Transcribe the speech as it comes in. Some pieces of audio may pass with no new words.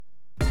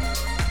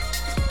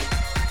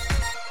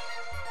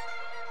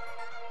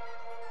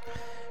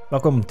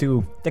Welcome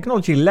to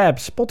Technology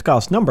Labs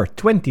podcast number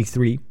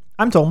 23.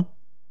 I'm Tom.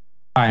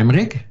 I'm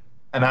Rick.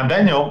 And I'm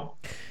Daniel.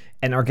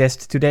 And our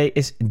guest today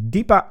is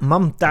Deepa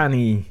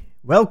Mamtani.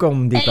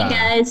 Welcome, Deepa. Hey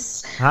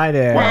guys. Hi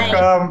there.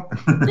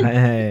 Welcome.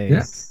 Hey.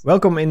 Yes.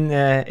 Welcome in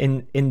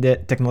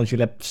the Technology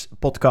Labs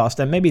podcast.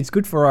 And maybe it's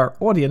good for our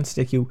audience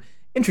that you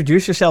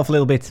introduce yourself a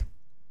little bit.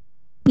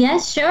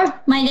 Yes, sure.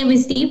 My name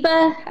is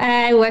Deepa.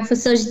 I work for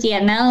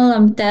SocietyNL.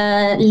 I'm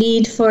the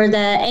lead for the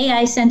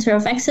AI Center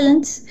of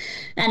Excellence,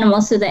 and I'm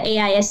also the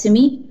AI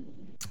SME.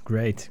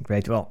 Great.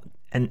 Well,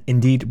 and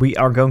indeed, we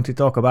are going to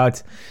talk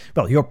about,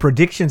 your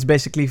predictions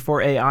basically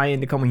for AI in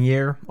the coming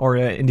year or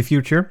in the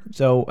future.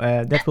 So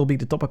that will be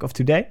the topic of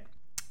today.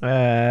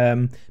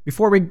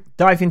 Before we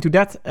dive into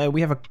that,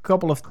 we have a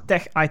couple of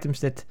tech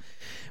items that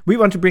we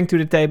want to bring to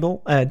the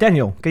table.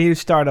 Daniel, can you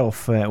start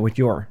off with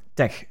your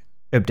tech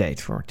update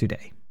for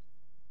today?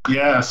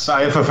 Yes,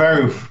 I have a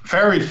very,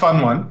 very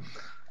fun one.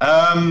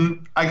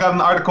 I got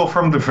an article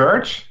from The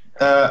Verge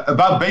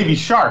about Baby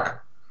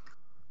Shark.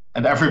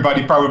 And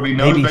everybody probably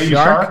knows Baby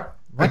Shark.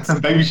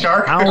 What? Baby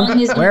Shark?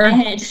 Where?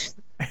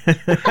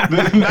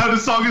 Now the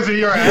song is in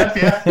your head,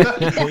 yeah.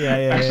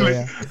 Actually,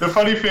 Yeah. The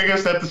funny thing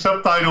is that the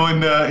subtitle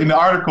in the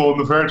article on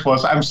The Verge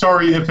was, "I'm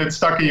sorry if it's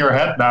stuck in your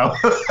head now."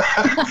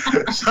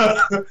 So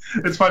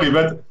it's funny,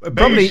 but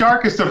Baby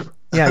Shark is the...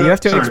 Yeah, you have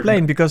to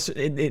explain, because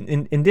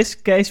in this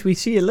case we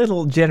see a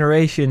little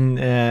generation.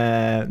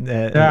 I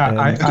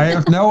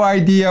have no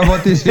idea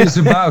what this is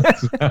about.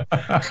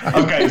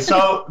 Okay,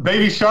 so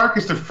Baby Shark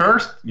is the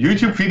first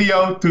YouTube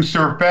video to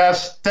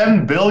surpass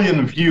 10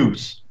 billion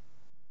views.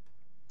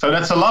 So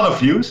that's a lot of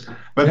views.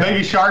 But yeah.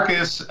 Baby Shark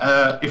is,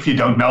 if you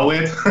don't know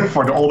it,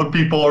 for the older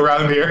people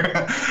around here,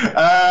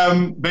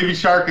 Baby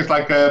Shark is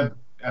like a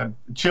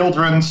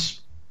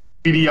children's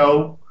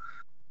video.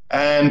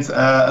 And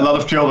a lot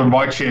of children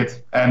watch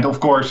it. And of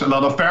course, a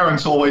lot of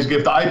parents always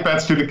give the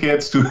iPads to the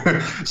kids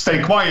to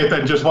stay quiet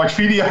and just watch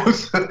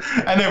videos.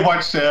 And they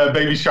watch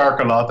Baby Shark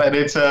a lot. And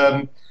it's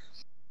a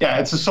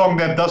song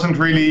that doesn't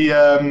really...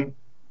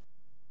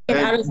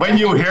 when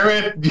you hear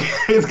it,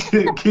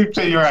 it keeps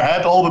in your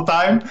head all the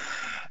time.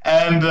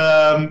 And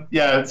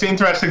it's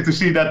interesting to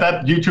see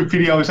that YouTube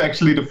video is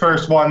actually the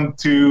first one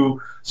to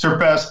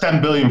surpass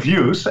 10 billion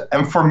views.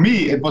 And for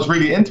me, it was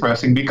really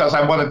interesting because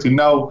I wanted to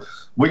know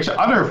which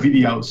other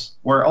videos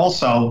were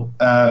also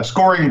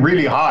scoring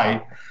really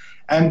high.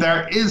 And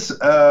there is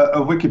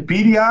a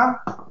Wikipedia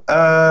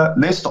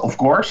list, of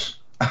course,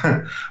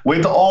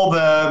 with all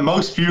the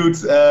most viewed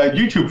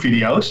YouTube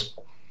videos.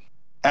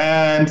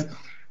 And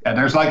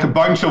there's like a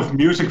bunch of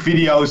music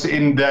videos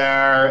in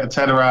there,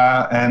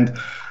 etc. And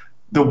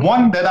the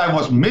one that I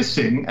was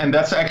missing, and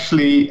that's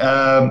actually,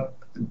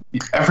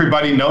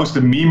 everybody knows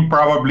the meme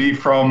probably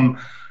from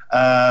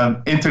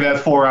internet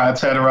fora,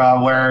 etc.,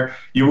 where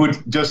you would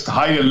just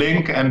hide a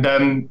link, and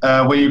then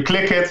when you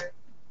click it,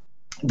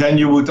 then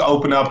you would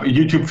open up a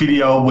YouTube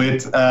video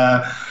with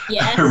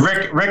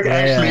Rick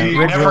actually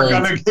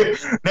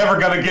never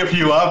gonna give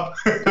you up.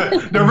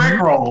 The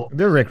Rickroll.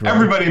 The Rickroll.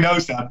 Everybody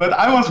knows that. But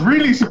I was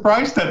really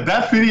surprised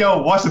that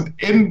video wasn't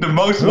in the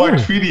most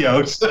watched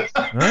videos.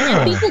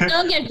 People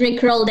don't get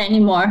Rickrolled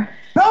anymore.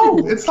 No,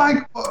 it's like,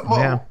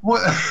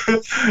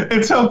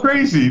 it's so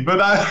crazy.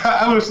 But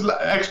I was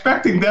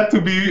expecting that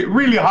to be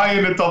really high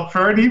in the top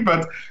 30,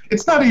 but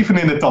it's not even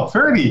in the top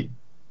 30.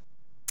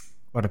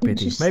 What a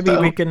pity. Maybe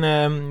we can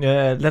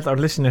let our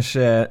listeners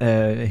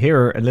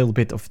hear a little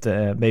bit of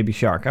the Baby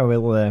Shark. I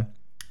will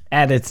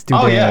add it to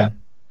the... yeah,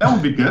 that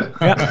would be good.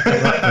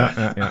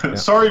 Yeah.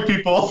 Sorry,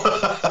 people.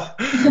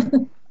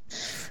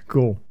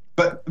 Cool.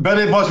 But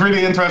it was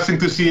really interesting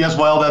to see as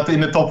well that in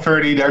the top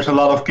 30 there's a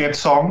lot of kids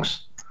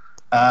songs.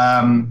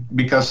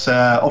 Because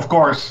of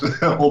course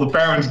all the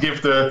parents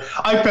give the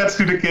iPads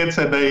to the kids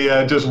and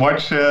they just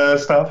watch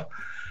stuff.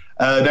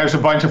 There's a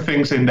bunch of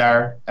things in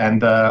there,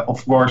 and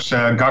of course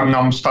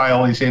Gangnam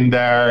Style is in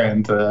there,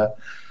 and a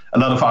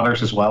lot of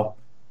others as well.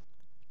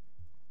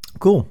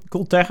 Cool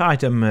tech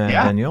item,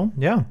 Daniel.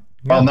 Yeah.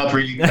 Well, not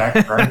really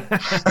tech, right?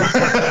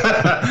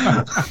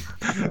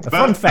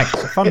 Fun fact.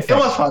 It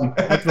was fun.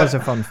 It was a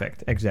fun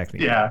fact, exactly.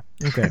 Yeah.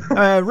 Okay.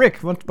 Rick,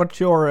 what's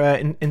your?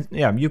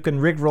 You can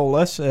Rickroll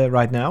us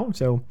right now.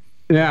 So.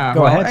 Yeah,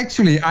 Go ahead.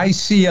 Actually, I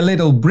see a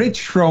little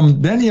bridge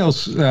from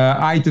Daniel's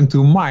item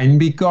to mine,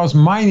 because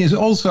mine is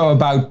also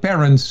about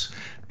parents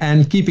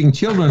and keeping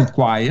children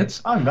quiet.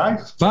 Oh,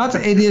 nice. But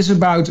it is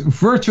about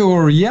virtual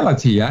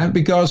reality,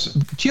 because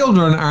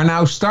children are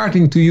now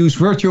starting to use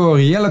virtual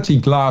reality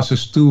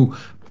glasses to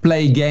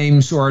play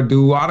games or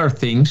do other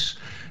things.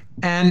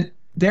 And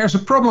there's a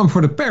problem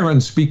for the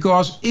parents,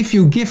 because if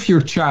you give your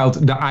child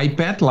the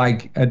iPad,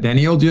 like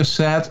Daniel just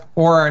said,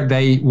 or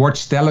they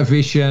watch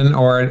television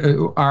or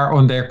are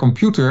on their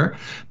computer,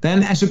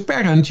 then as a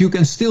parent, you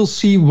can still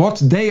see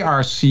what they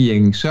are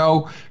seeing.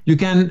 So you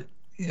can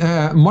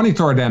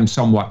monitor them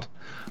somewhat.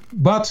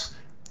 But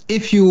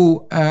if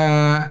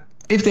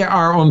they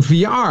are on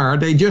VR,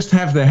 they just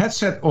have the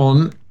headset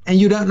on and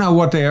you don't know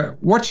what they're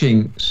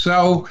watching.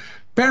 So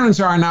parents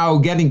are now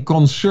getting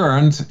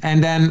concerned.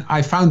 And then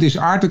I found this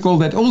article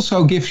that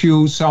also gives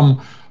you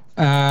some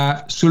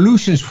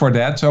solutions for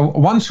that. So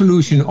one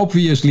solution,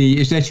 obviously,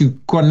 is that you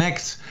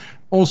connect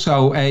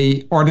also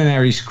a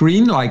ordinary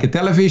screen like a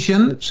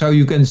television, so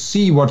you can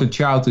see what a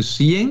child is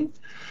seeing.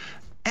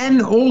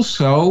 And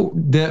also,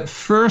 the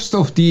first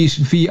of these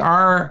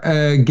VR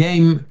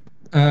game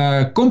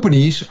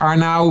companies are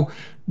now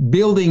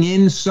building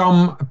in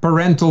some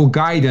parental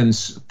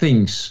guidance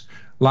things.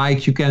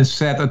 Like you can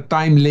set a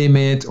time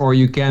limit or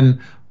you can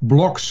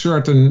block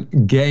certain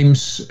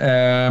games.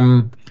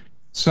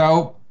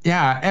 So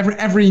yeah,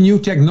 every new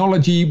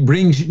technology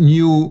brings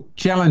new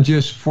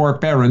challenges for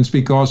parents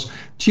because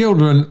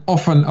children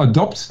often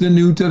adopt the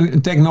new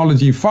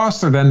technology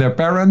faster than their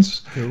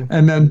parents. True.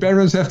 And then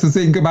parents have to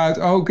think about,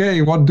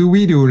 okay, what do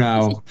we do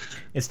now?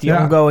 It's the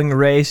ongoing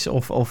race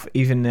of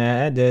even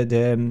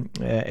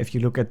if you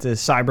look at the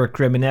cyber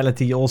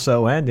criminality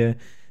also,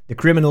 the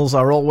criminals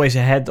are always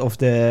ahead of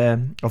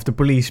the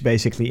police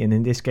basically, and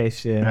in this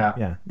case,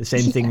 the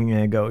same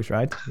thing goes,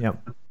 right? Yeah.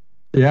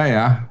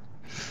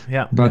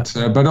 Yeah. But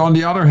on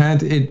the other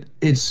hand,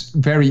 it's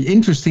very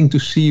interesting to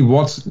see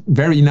what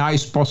very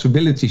nice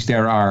possibilities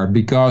there are,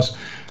 because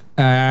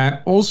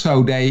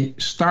also they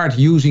start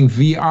using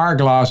VR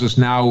glasses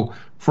now,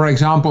 for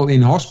example,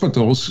 in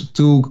hospitals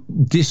to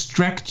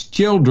distract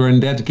children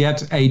that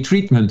get a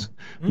treatment.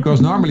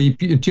 Because normally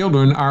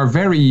children are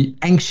very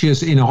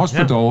anxious in a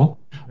hospital,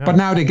 but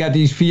now they get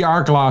these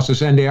VR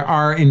glasses and they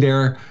are in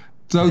their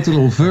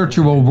total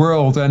virtual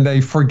world and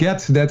they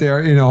forget that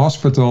they're in a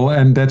hospital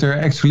and that they're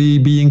actually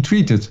being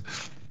treated.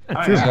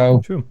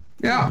 True.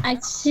 Yeah. I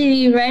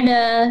actually read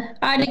an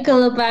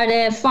article about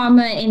a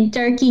farmer in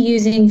Turkey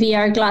using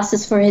VR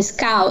glasses for his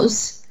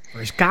cows. For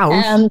his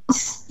cows?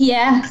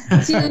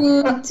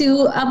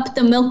 To up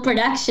the milk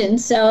production.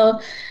 So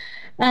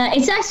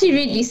it's actually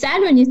really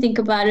sad when you think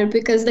about it,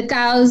 because the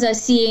cows are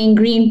seeing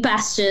green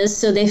pastures,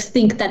 so they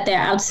think that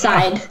they're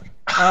outside.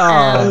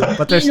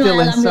 But they're still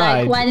inside. I'm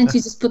like, why don't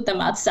you just put them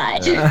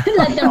outside? Let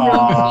them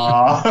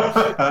roam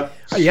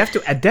free. You have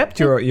to adapt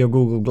your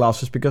Google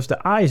glasses because the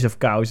eyes of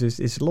cows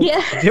is a lot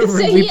So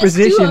differently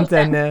positioned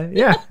and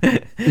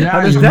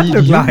how does that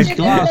look like?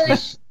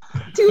 Glasses.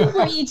 2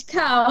 for each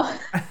cow.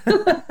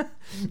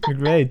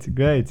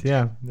 Great,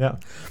 yeah.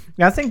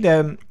 I think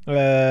the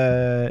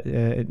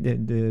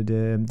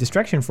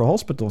distraction for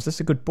hospitals, that's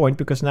a good point,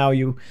 because now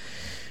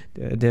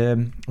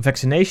the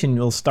vaccination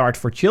will start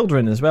for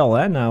children as well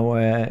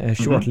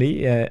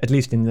shortly, at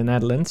least in the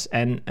Netherlands.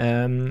 And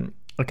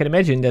I can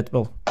imagine that,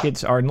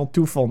 kids are not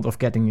too fond of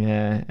getting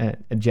a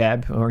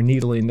jab or a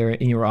needle in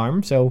your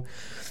arm. So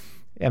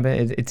but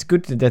it's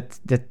good that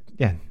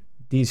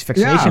these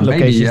vaccination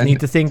locations need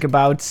to think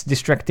about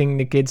distracting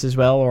the kids as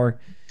well, or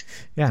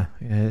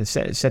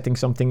setting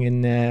something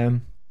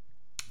in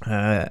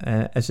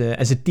as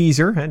a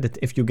teaser, that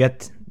if you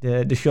get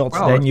the shots,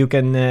 then you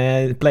can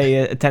play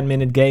a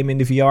 10-minute game in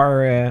the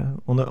VR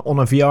on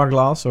a VR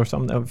glass or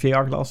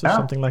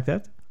something like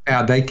that.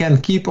 Yeah, they can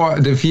keep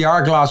the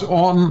VR glass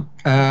on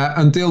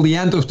until the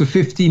end of the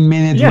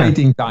 15-minute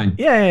waiting time.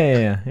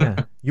 Yeah.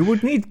 You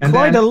would need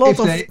quite a lot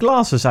of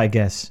glasses, I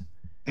guess.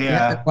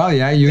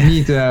 You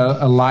need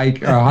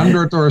like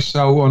 100 or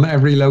so on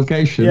every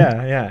location.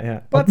 Yeah.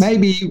 But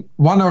maybe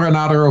one or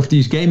another of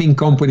these gaming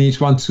companies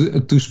want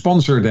to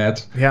sponsor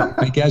that. Yeah.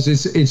 Because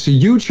it's a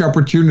huge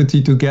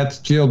opportunity to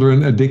get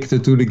children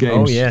addicted to the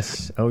games.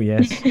 Oh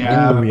yes.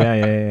 Yeah.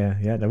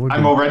 That would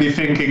I'm already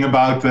thinking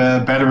about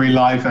battery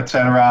life,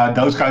 etc.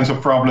 Those kinds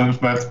of problems,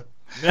 but.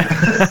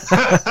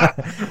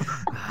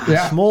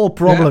 Small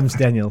problems,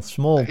 Daniel.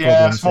 Small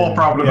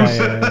problems.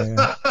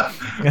 Yeah.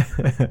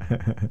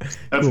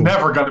 That's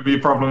never going to be a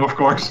problem, of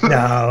course.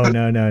 No.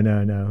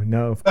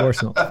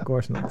 Of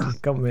course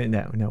not. Come in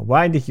now. No.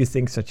 Why did you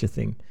think such a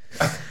thing?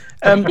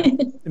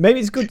 Maybe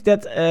it's good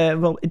that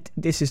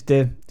this is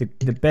the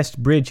best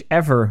bridge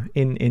ever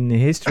in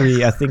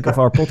history, I think, of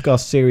our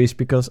podcast series,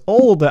 because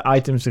all the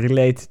items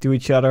relate to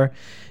each other.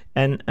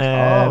 And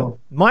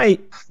my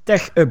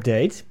tech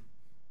update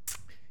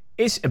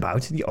is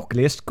about the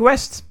Oculus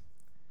Quest.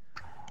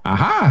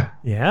 Aha!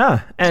 Yeah,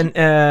 and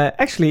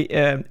actually,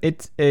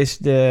 it is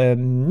the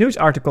news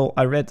article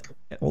I read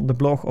on the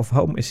blog of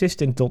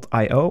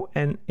HomeAssistant.io,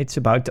 and it's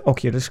about the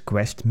Oculus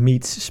Quest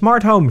meets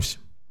smart homes.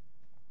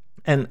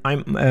 And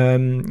I'm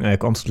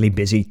constantly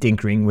busy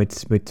tinkering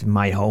with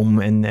my home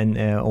and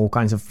all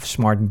kinds of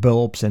smart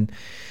bulbs and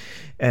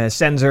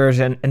sensors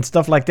and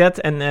stuff like that,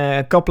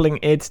 and coupling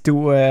it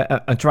to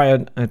try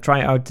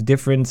out the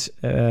different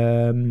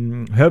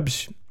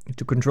hubs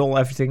to control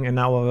everything. And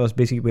now I was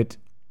busy with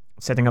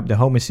setting up the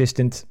Home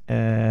Assistant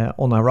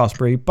on a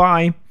Raspberry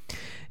Pi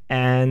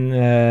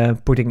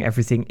and putting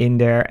everything in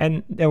there.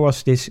 And there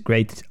was this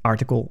great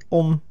article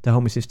on the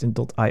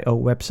HomeAssistant.io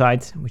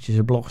website, which is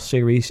a blog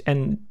series,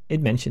 and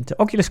it mentioned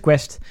the Oculus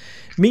Quest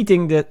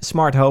meeting the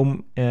smart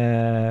home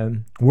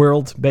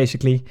world,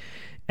 basically.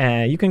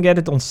 You can get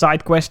it on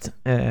SideQuest,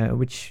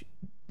 which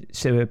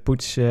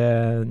puts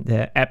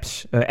the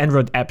apps,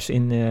 Android apps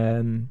in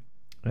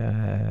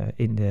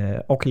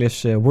the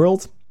Oculus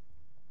world,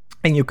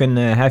 and you can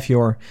have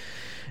your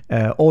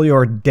all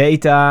your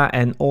data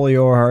and all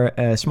your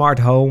smart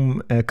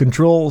home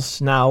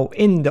controls now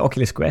in the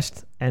Oculus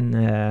Quest,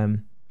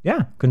 and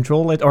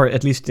control it, or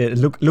at least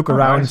look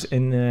around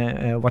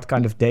in what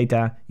kind of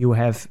data you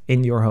have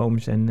in your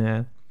homes,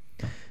 and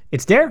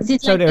it's there. Is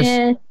it so like there's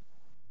a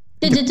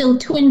digital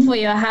twin for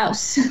your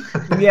house?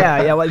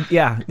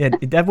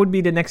 that would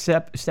be the next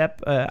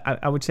step.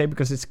 I would say,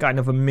 because it's kind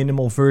of a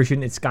minimal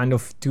version. It's kind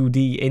of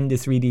 2D in the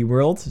 3D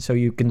world, so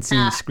you can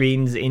see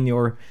screens in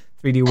your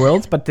 3D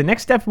world. But the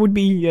next step would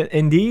be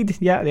indeed,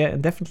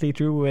 definitely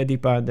true,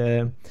 Deepa,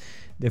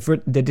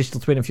 the digital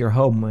twin of your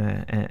home,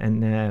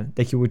 and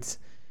that you would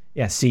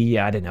see,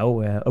 I don't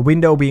know, a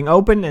window being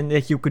open, and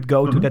that you could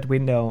go to that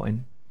window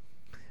and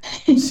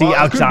see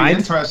outside.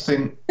 It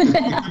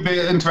could be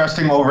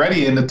interesting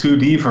already in the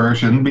 2D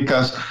version,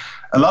 because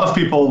a lot of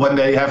people, when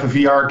they have a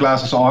VR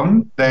glasses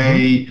on,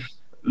 they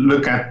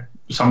look at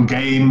some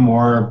game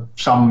or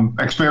some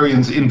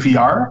experience in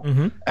VR,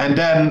 and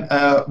then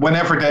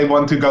whenever they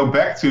want to go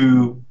back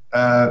to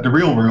the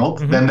real world,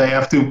 then they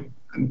have to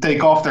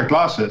take off their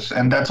glasses,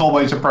 and that's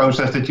always a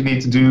process that you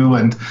need to do,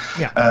 and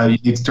you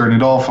need to turn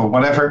it off or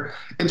whatever.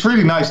 It's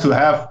really nice to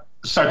have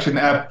such an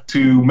app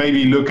to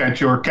maybe look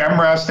at your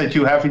cameras that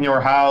you have in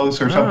your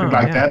house or something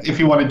like that. If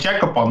you want to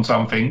check upon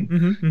something,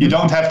 you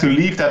don't have to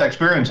leave that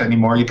experience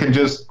anymore. You can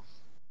just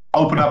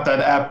open up that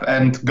app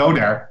and go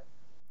there.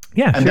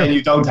 And then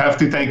you don't have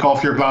to take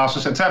off your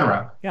glasses,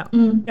 etc.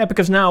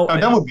 Because now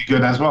that would be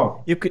good as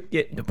well. You could.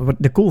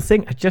 But the cool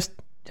thing, I just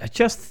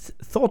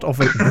thought of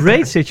a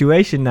great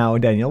situation now,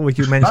 Daniel, with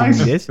you mentioning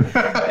this.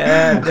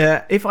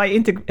 If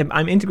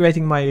I'm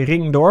integrating my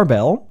Ring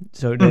doorbell,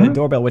 so the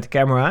doorbell with the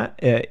camera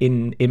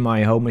in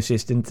my Home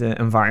Assistant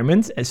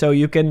environment, so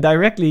you can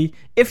directly,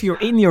 if you're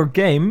in your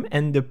game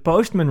and the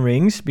postman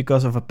rings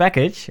because of a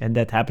package, and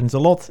that happens a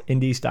lot in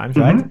these times,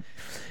 right?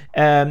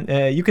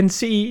 You can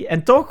see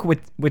and talk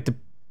with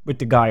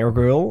the guy or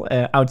girl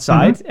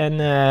outside, and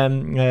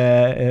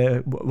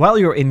while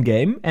you're in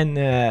game, and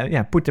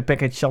put the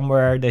package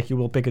somewhere that you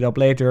will pick it up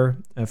later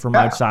from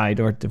outside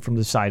or from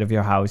the side of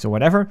your house or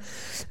whatever,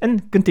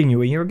 and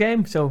continue in your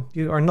game. So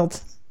you are not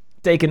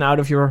taken out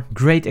of your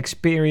great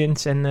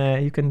experience, and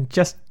you can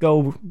just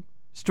go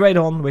straight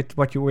on with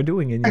what you were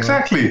doing in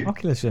your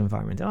Oculus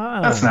environment.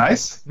 That's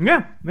nice.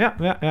 Yeah.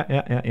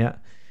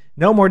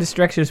 No more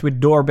distractions with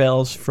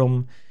doorbells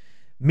from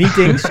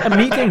meetings. A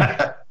meeting.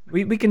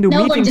 We can do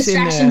no meetings more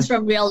distractions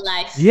from real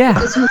life.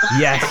 Yes.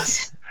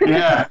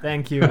 Yeah.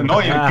 Thank you.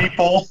 Annoying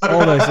people.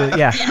 All those.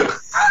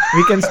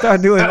 We can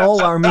start doing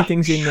all our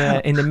meetings in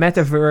the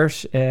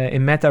metaverse,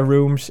 in meta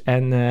rooms,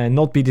 and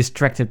not be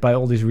distracted by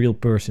all these real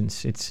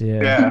persons. It's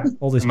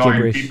all this annoying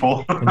gibberish.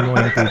 People.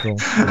 Annoying people.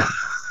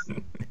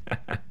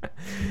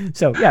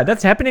 So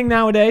that's happening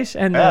nowadays,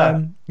 and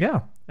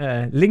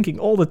linking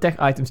all the tech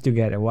items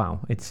together. Wow,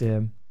 it's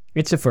a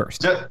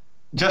first.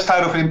 Just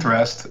out of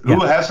interest,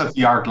 who has a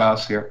VR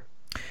glass here?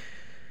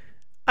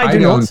 I do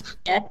not.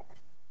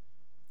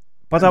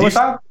 But I was...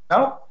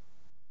 No?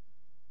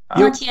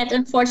 Not yet,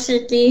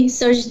 unfortunately.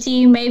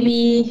 Sojeti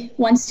maybe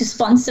wants to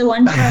sponsor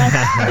one for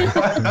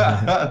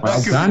us.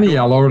 Well,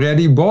 Daniel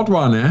already bought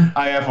one, eh?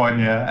 I have one,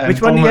 yeah. And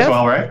which one Tom do you as have?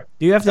 well, right?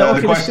 Do you have the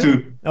Oculus Quest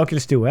 2?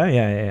 Oculus 2, huh?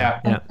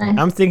 Yeah.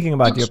 I'm thinking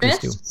about the Oculus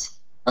 2.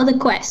 Or the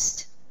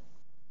Quest?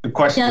 The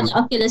Quest 2. The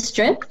Oculus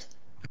Rift?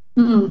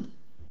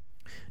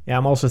 Yeah,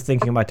 I'm also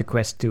thinking about the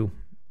Quest 2.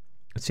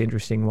 It's an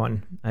interesting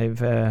one. I've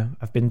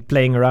been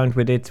playing around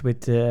with it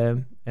with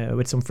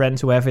some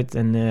friends who have it,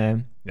 and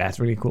it's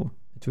really cool.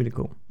 It's really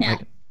cool. Yeah.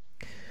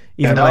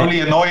 Even the only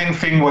annoying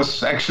thing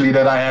was actually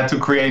that I had to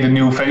create a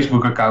new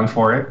Facebook account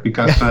for it,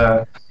 because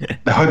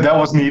that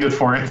was needed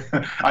for it.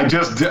 I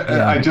just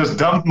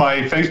dumped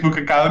my Facebook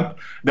account,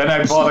 then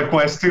I bought a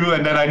Quest 2,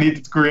 and then I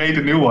needed to create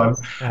a new one.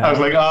 I was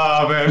like,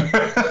 man.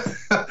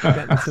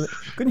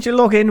 Couldn't you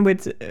log in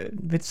with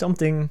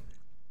something?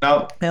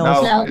 No.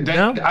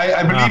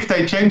 I believe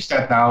they changed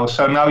that now.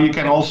 So now you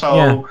can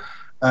also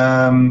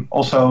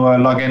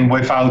log in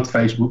without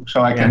Facebook.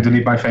 So I can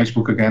delete my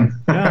Facebook again.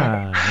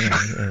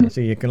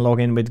 So you can log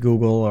in with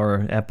Google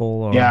or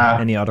Apple or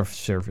any other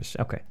service.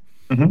 Okay.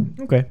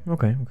 Okay.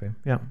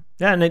 Yeah.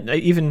 And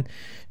even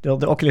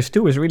the Oculus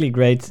 2 is really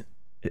great.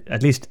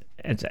 At least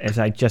as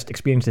I just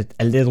experienced it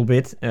a little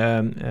bit,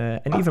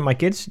 and even my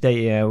kids,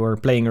 they were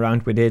playing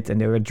around with it,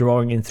 and they were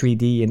drawing in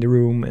 3D in the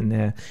room,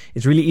 and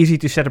it's really easy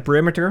to set a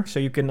perimeter, so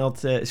you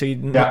cannot,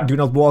 do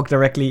not walk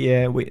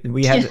directly.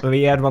 We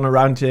had one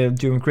around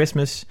during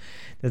Christmas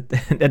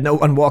that no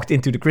one walked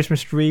into the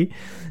Christmas tree,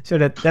 so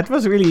that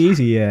was really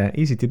easy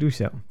to do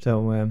so.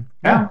 So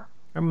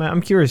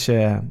I'm curious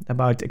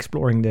about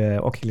exploring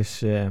the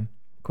Oculus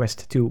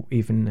Quest 2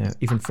 even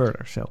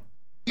further. So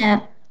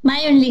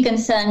my only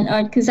concern,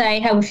 or because I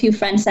have a few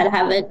friends that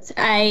have it,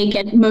 I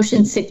get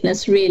motion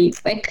sickness really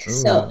quick. Ooh.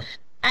 So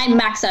I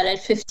max out at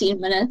 15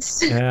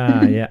 minutes.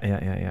 Yeah.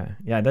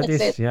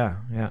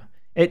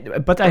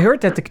 But I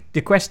heard that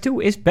the Quest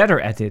 2 is better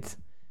at it,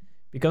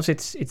 because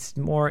it's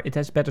more, it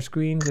has better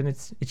screens, and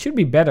it should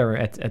be better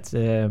at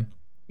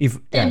they've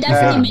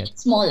definitely made it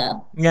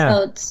smaller.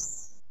 Yeah.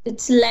 So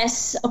it's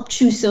less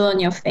obtrusive on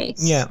your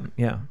face. Yeah.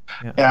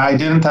 I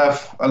didn't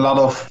have a lot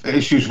of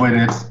issues with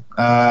it.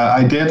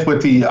 I did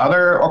with the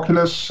other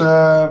Oculus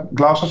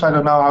glasses. I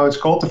don't know how it's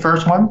called, the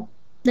first one.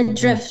 The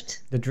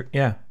Drift.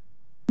 Yeah.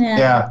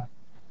 That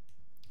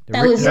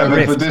was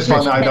but with this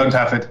one, I don't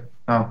have it.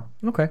 No.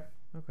 Okay.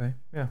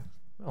 Yeah.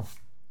 Well,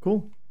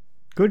 cool.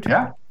 Good.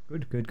 Yeah.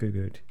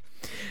 Good.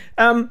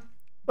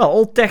 Well,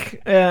 all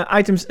tech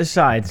items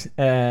aside,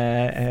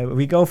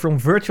 we go from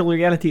virtual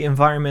reality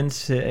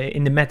environments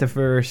in the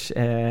metaverse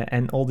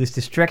and all this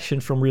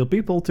distraction from real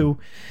people to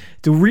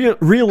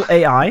real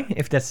AI,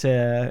 if that's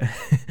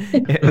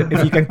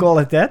if you can call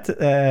it that.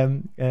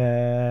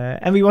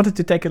 And we wanted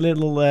to take a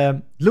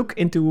little look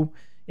into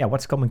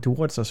what's coming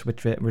towards us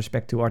with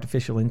respect to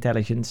artificial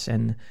intelligence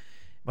and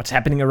what's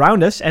happening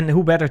around us. And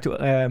who better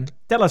to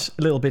tell us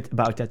a little bit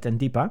about that than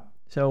Deepa?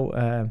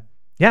 So.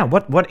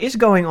 What is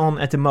going on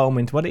at the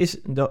moment? What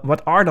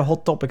are the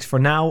hot topics for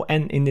now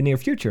and in the near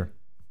future?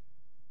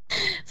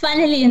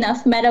 Funnily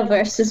enough,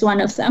 metaverse is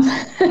one of them.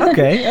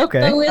 Okay.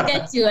 But we'll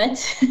get to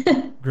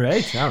it.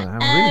 Great. I'm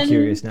really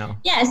curious now.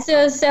 Yeah,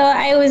 so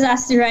I was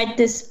asked to write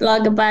this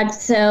blog about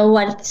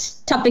what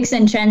topics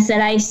and trends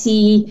that I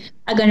see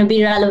are going to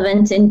be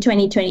relevant in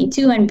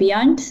 2022 and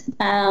beyond.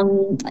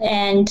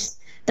 And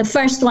the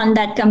first one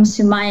that comes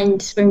to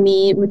mind for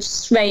me, which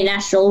is very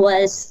natural,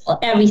 was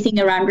everything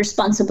around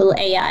responsible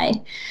AI.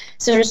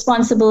 So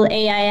responsible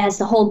AI has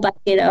the whole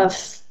bucket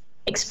of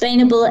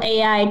explainable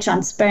AI,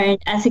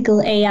 transparent,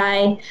 ethical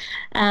AI.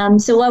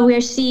 So what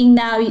we're seeing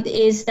now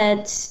is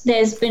that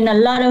there's been a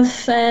lot of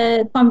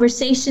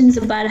conversations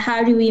about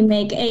how do we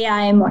make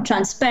AI more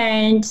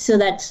transparent so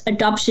that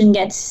adoption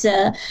gets,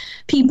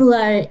 people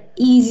are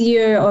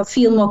easier or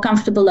feel more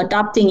comfortable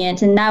adopting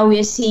it. And now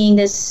we're seeing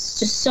there's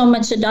just so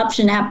much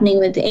adoption happening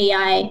with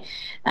AI.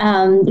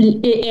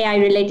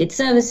 AI-related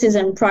services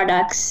and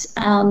products,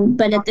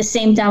 but at the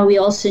same time, we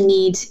also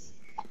need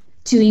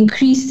to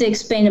increase the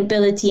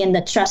explainability and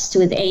the trust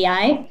with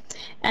AI.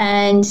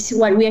 And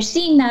what we are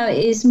seeing now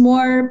is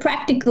more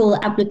practical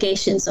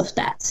applications of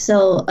that.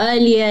 So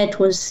earlier it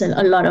was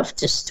a lot of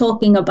just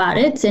talking about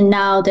it, and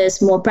now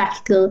there's more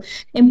practical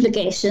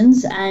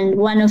implications. And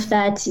one of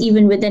that,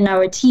 even within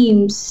our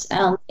teams,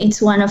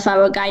 it's one of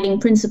our guiding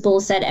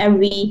principles that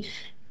every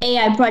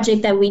AI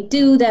project that we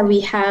do, that we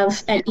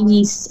have at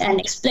least an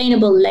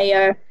explainable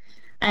layer.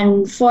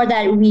 And for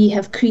that, we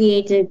have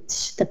created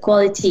the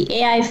Quality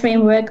AI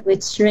framework,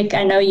 which Rick,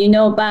 I know you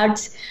know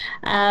about.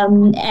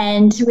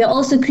 And we're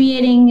also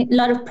creating a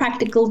lot of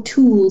practical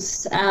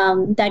tools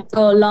that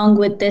go along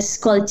with this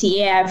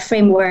Quality AI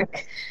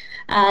framework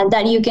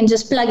that you can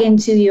just plug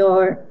into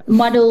your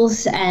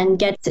models and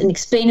get an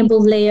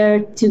explainable layer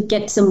to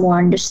get some more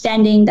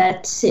understanding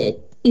that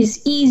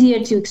is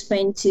easier to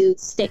explain to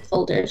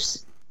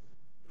stakeholders.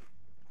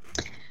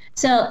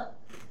 So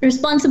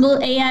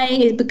responsible AI,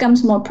 it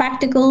becomes more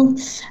practical.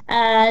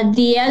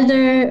 The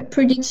other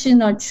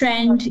prediction or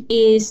trend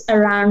is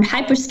around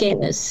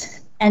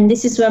hyperscalers. And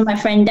this is where my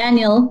friend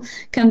Daniel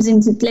comes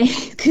into play,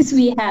 because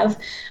we have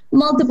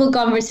multiple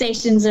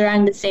conversations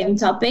around the same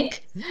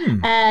topic.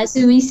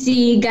 So we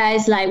see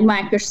guys like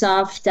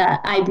Microsoft,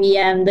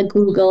 IBM, the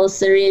Googles,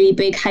 the really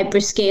big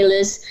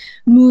hyperscalers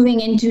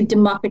moving into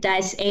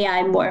democratized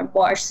AI more and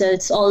more. So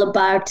it's all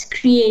about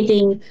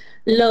creating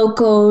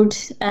low-code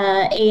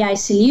AI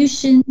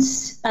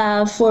solutions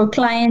for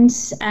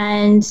clients,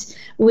 and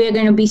we're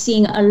going to be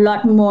seeing a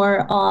lot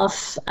more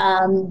of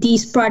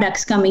these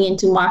products coming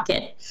into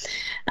market,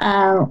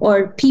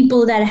 or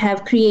people that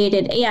have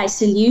created AI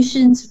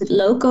solutions with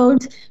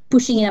low-code,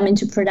 pushing them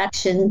into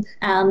production.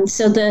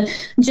 So the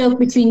joke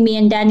between me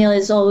and Daniel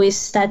is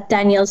always that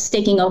Daniel's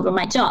taking over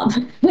my job.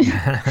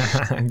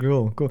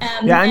 Cool.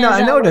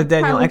 I know that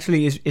Daniel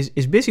actually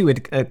is busy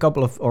with a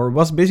couple of, or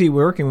was busy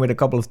working with a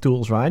couple of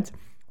tools, right?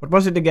 What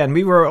was it again?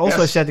 We were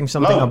also setting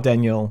something up,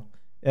 Daniel.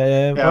 We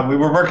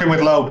were working with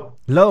Loeb.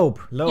 Loeb.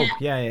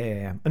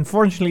 Yeah.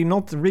 Unfortunately,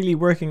 not really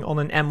working on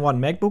an M1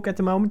 MacBook at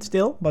the moment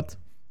still, but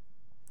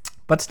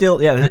still,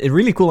 a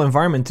really cool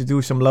environment to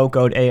do some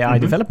low-code AI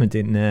development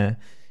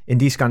in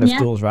these kind of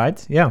tools,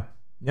 right? Yeah.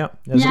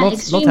 There's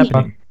a lot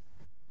happening.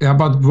 Yeah,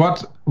 but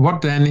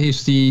what then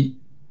is the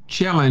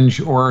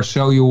challenge, or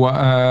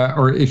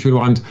or if you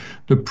want,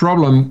 the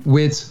problem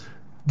with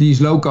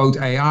these low-code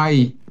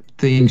AI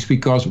things?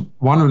 Because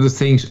one of the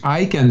things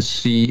I can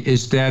see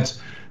is that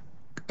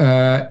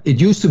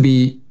it used to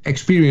be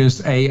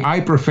experienced AI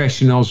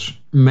professionals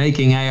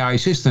making AI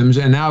systems,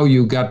 and now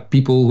you got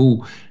people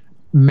who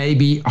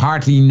maybe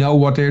hardly know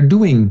what they're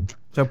doing.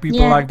 So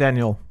people like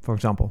Daniel, for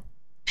example.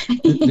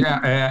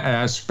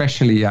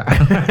 Especially,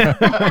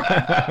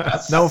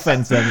 No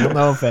offense, Daniel,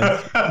 no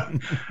offense.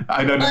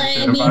 I don't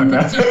know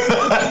about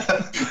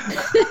that.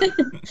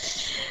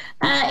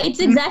 It's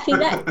exactly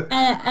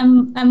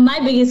that. My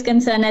biggest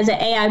concern as an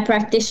AI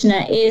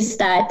practitioner is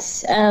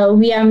that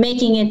we are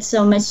making it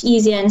so much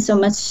easier and so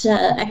much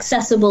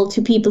accessible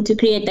to people to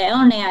create their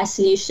own AI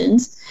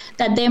solutions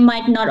that they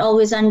might not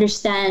always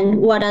understand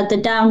what are the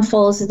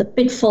downfalls, the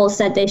pitfalls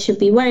that they should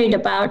be worried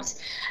about.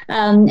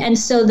 And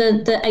so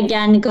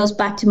again, it goes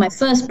back to my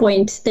first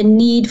point, the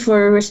need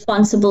for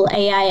responsible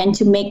AI and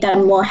to make that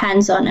more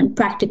hands-on and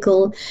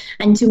practical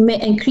and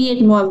and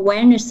create more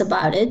awareness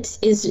about it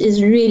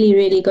is really,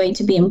 really going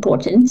to be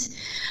important.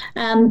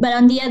 But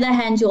on the other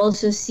hand, you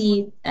also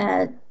see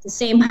the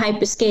same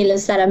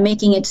hyperscalers that are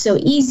making it so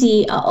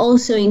easy are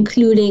also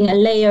including a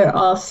layer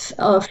of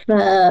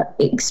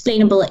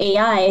explainable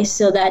AI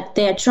so that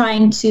they're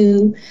trying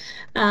to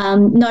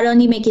not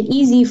only make it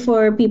easy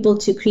for people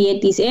to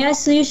create these AI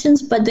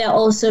solutions, but they're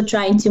also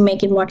trying to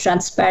make it more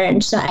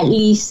transparent. So at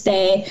least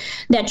they're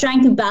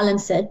trying to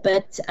balance it.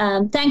 But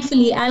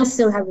thankfully, I'll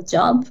still have a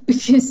job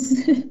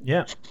because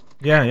yeah.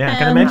 I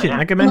can imagine.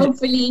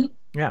 Hopefully.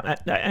 Yeah,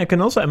 I can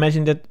also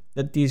imagine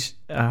that these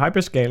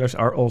hyperscalers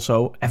are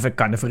also have a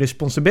kind of a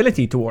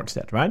responsibility towards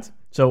that, right?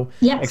 So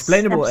yes,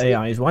 explainable absolutely.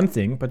 AI is one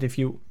thing, but if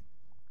you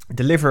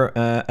deliver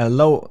a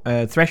low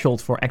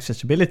threshold for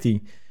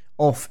accessibility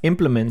of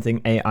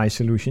implementing AI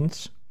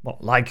solutions, well,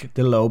 like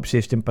the Lobe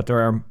system, but there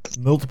are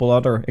multiple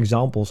other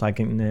examples I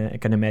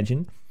can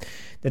imagine,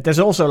 that there's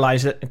also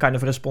lies a kind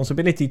of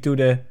responsibility to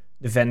the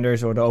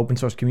vendors or the open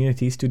source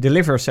communities to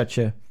deliver such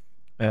a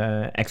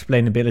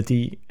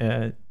explainability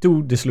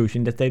to the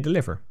solution that they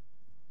deliver.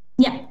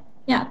 Yeah.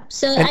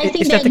 So And I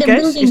think is that the they're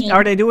case? building it.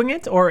 Are they doing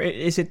it, or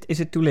is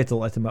it too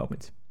little at the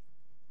moment?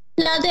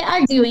 No, they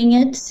are doing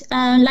it.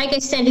 Like I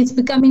said, it's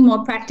becoming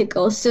more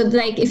practical. So,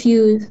 like,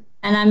 and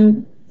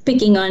I'm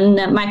picking on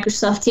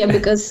Microsoft here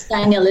because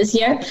Daniel is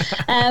here.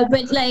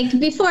 But like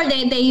before,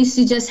 they used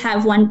to just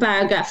have one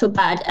paragraph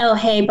about, oh,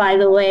 hey, by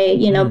the way,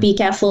 be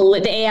careful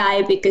with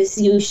AI because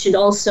you should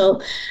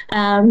also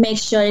make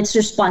sure it's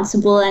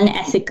responsible and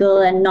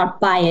ethical and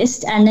not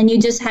biased. And then you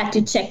just had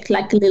to check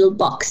like a little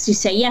box to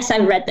say, yes, I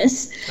read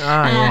this.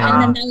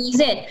 And then that was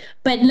it.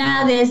 But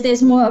now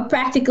there's more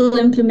practical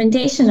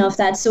implementation of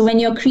that. So when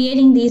you're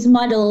creating these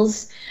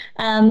models,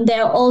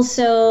 there are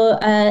also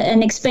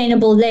an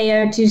explainable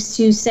layer to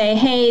say,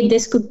 hey,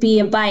 this could be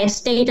a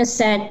biased data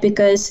set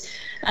because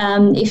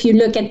if you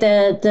look at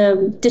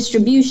the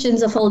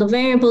distributions of all the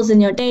variables in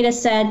your data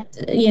set,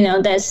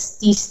 there's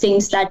these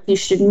things that you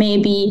should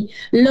maybe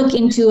look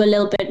into a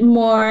little bit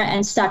more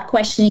and start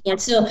questioning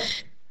it. So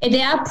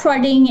they are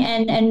prodding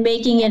and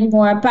making it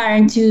more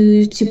apparent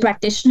to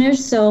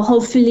practitioners. So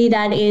hopefully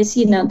that is,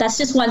 that's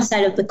just one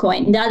side of the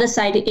coin. The other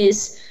side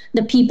is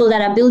the people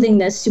that are building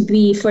this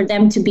for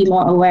them to be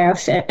more aware of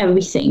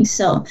everything.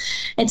 So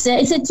it's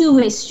a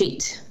two-way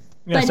street.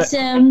 Yeah, but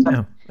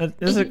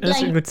that's a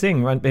good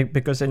thing, right?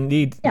 Because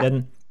indeed,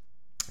 then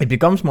it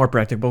becomes more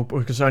practical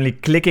because only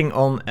clicking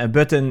on a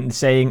button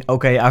saying,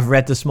 okay, I've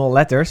read the small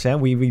letters.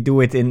 We do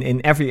it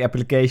in every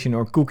application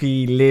or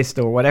cookie list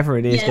or whatever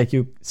it is that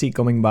you see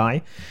coming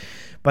by.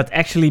 But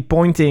actually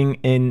pointing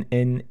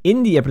in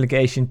the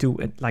application to,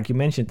 like you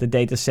mentioned, the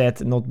data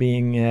set not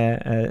being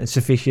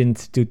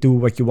sufficient to do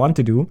what you want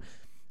to do.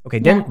 Okay,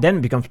 then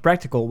it becomes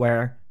practical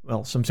where,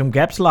 well, some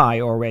gaps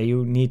lie or where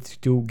you need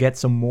to get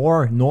some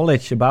more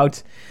knowledge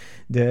about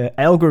the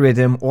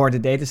algorithm or the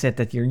data set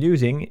that you're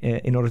using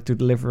in order to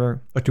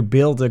deliver or to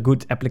build a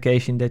good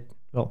application that,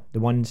 well, the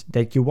ones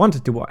that you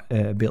wanted to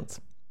build.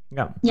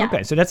 Yeah.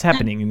 Okay, so that's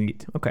happening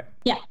indeed. Okay.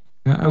 Yeah.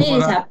 It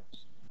is happening.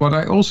 What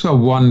I also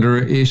wonder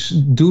is,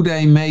 do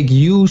they make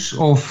use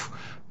of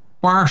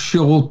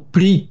partial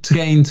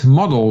pre-trained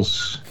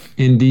models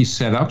in these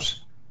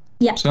setups?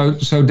 Yeah.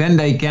 So then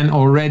they can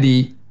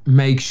already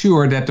make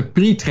sure that the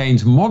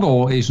pre-trained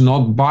model is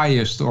not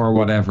biased or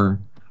whatever.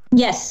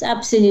 Yes,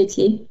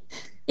 absolutely.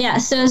 Yeah,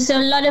 so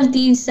a lot of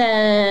these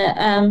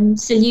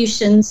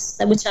solutions,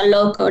 which are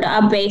low-code,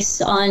 are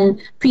based on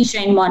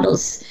pre-trained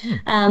models.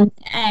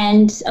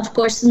 And of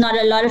course, not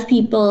a lot of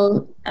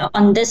people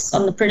on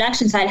the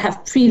production side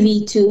have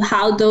privy to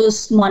how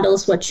those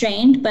models were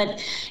trained.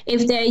 But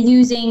if they're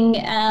using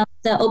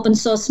the open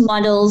source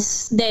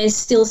models, there's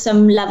still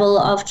some level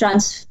of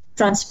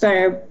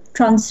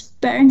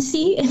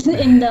transparency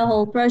in the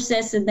whole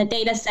process and the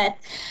data set.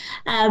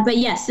 But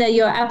yes,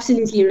 you're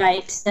absolutely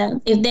right.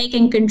 If they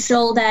can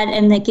control that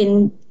and they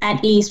can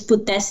at least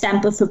put their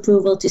stamp of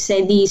approval to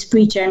say these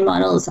pre-trained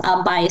models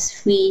are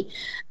bias-free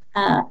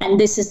and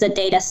this is the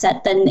data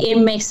set, then it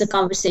makes the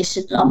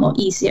conversation a lot more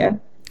easier.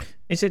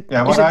 Is it?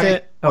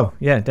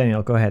 Yeah,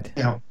 Daniel, go ahead.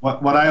 Yeah,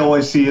 what I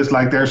always see is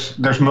like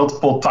there's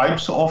multiple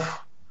types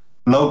of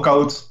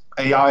low-code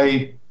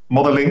AI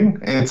modeling.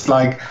 It's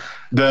like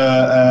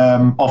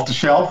the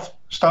off-the-shelf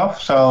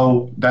stuff.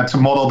 So that's a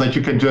model that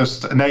you can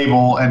just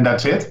enable and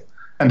that's it.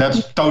 And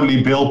that's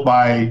totally built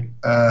by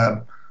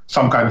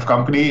some kind of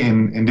company,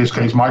 in this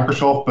case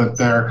Microsoft, but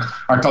there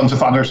are tons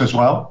of others as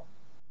well.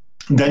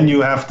 Then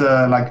you have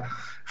the like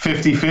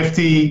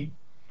 50-50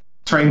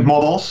 trained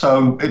models.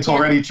 So it's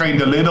already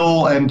trained a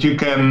little and you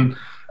can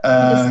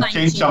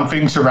change some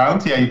things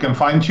around. Yeah, you can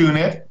fine tune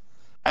it.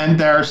 and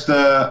there's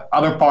the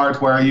other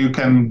part where you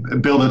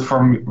can build it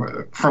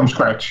from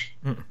scratch.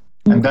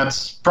 And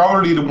that's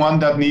probably the one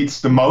that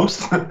needs the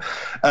most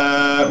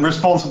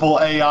responsible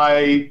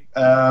AI,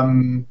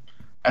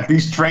 at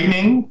least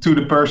training to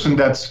the person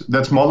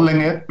that's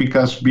modeling it.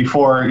 Because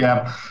before,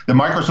 the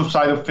Microsoft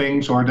side of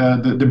things or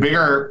the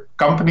bigger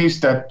companies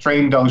that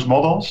train those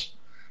models,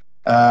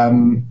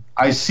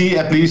 I see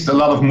at least a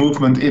lot of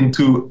movement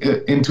into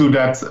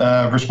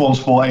that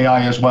responsible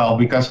AI as well.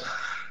 Because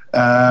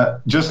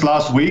just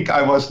last week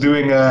I was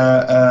doing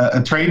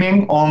a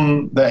training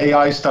on the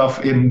AI stuff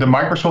in the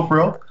Microsoft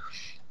world.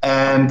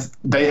 And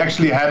they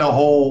actually had a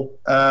whole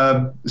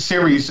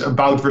series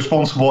about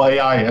responsible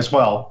AI as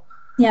well.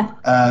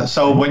 Yeah.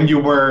 So when you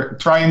were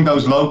trying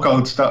those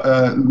low-code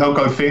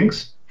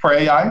things for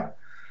AI,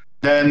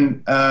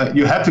 then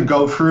you had to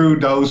go through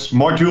those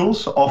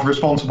modules of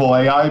responsible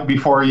AI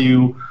before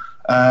you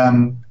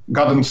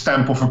got a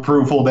stamp of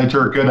approval that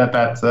you're good at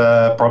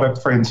that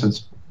product, for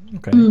instance.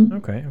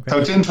 Okay. So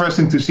it's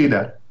interesting to see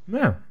that.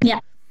 Yeah.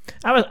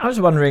 I was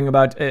wondering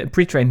about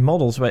pre-trained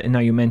models. Now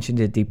you mentioned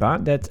it,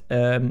 Deepa. That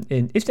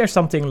is there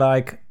something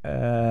like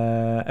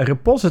a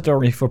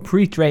repository for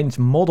pre-trained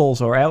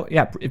models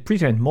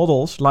pre-trained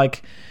models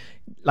like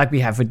we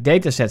have with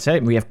data sets.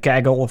 We have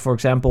Kaggle, for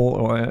example,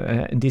 or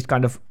in these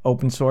kind of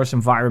open source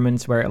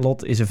environments where a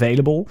lot is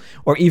available.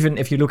 Or even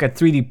if you look at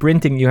 3D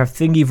printing, you have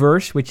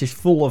Thingiverse, which is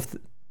full of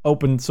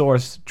open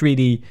source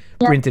 3D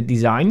printed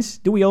designs.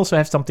 Do we also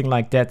have something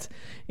like that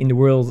in the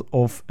world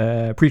of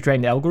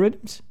pre-trained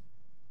algorithms?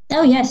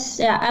 Oh yes,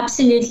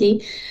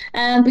 absolutely.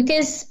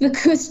 Because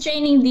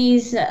training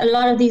a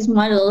lot of these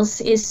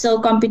models is so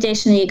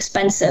computationally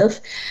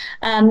expensive.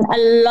 A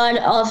lot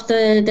of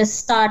the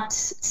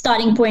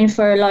starting point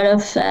for a lot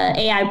of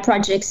AI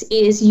projects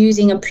is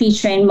using a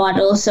pre-trained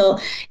model. So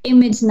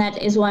ImageNet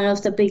is one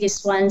of the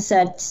biggest ones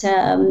that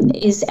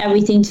is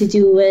everything to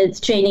do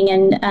with training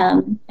and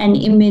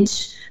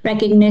image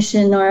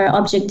recognition or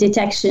object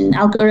detection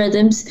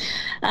algorithms.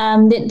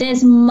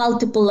 There's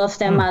multiple of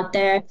them out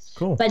there.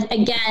 Cool. But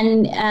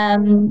again,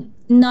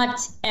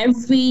 not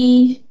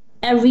every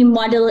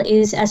model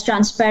is as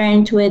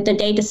transparent with the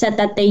data set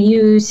that they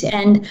use.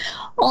 And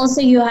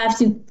also you have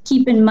to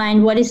keep in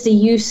mind what is the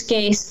use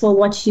case for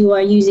what you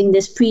are using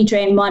this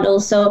pre-trained model.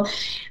 So,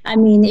 I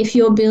mean, if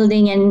you're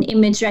building an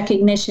image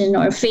recognition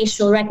or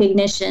facial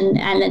recognition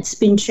and it's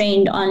been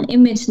trained on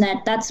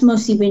ImageNet, that's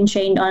mostly been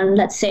trained on,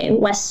 let's say,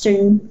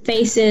 Western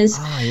faces.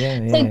 So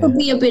it could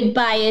be a bit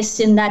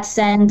biased in that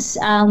sense.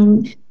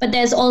 But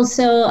there's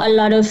also a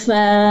lot of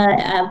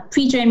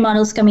pre-trained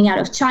models coming out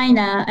of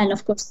China. And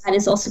of course, that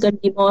is also going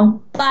to be more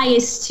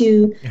biased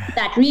to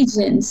that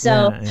region.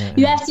 So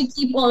you have to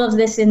keep all of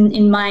this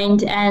in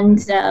mind. And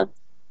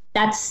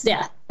that's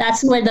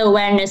where the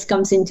awareness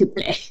comes into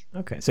play.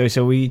 Okay, so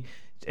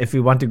if we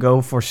want to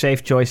go for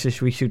safe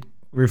choices, we should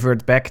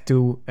revert back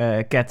to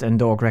cat and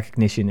dog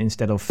recognition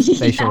instead of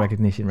facial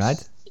recognition,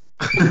 right?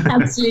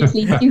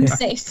 Absolutely. Keep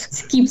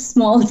safe, keep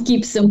small,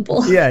 keep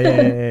simple.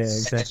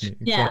 Exactly.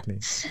 But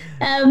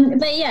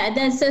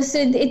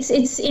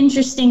it's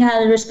interesting how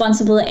the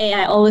responsible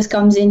AI always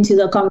comes into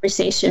the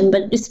conversation,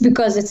 but it's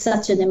because it's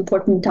such an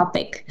important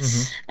topic.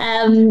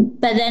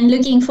 But then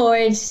looking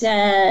forward,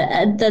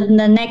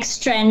 the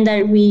next trend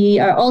that we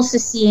are also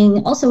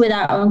seeing, also with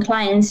our own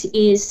clients,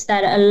 is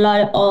that a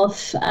lot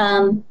of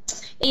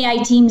AI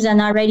teams are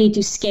now ready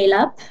to scale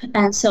up,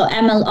 and so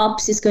ML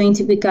ops is going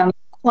to become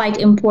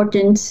quite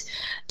important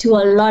to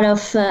a lot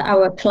of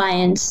our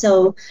clients.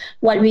 So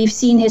what we've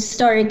seen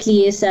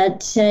historically is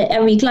that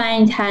every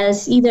client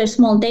has either a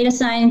small data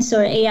science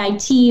or AI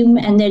team,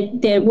 and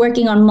they're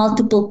working on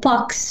multiple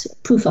POCs,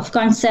 proof of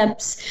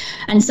concepts,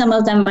 and some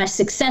of them are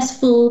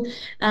successful.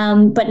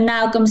 But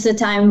now comes the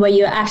time where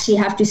you actually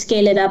have to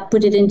scale it up,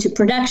 put it into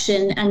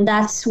production, and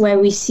that's where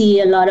we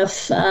see a lot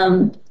of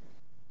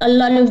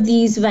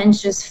these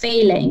ventures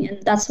failing,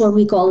 and that's what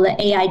we call the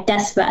AI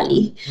death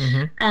valley.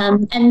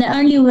 And the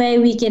only way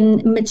we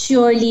can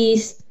maturely,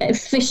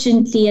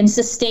 efficiently, and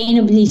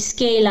sustainably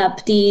scale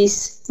up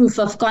these proof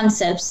of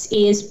concepts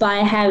is by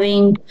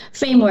having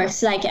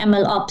frameworks like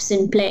ML Ops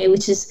in play,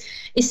 which is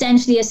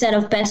essentially a set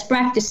of best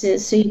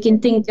practices. So you can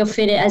think of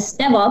it as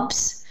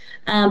DevOps,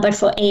 but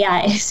for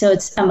AI, so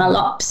it's ML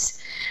Ops.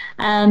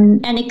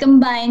 And it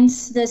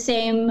combines the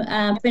same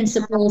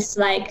principles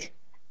like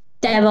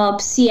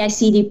DevOps,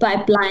 CI/CD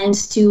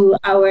pipelines to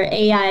our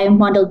AI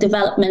model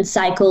development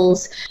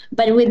cycles,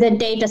 but with a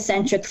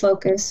data-centric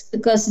focus,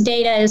 because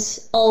data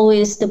is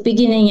always the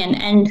beginning and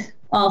end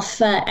of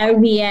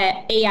every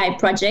AI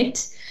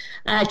project.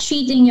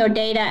 Treating your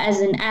data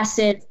as an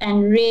asset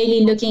and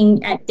really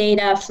looking at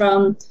data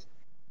from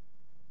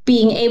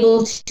being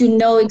able to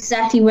know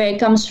exactly where it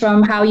comes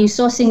from, how you're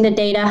sourcing the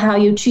data, how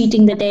you're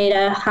treating the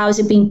data, how is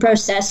it being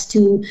processed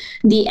to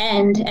the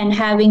end, and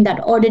having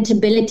that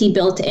auditability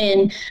built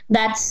in.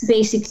 That's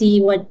basically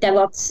what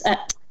DevOps,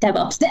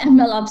 the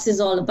MLOps is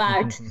all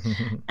about.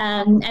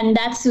 And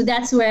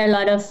that's where a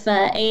lot of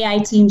AI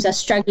teams are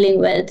struggling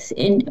with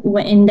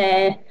in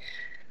their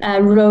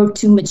road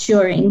to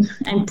maturing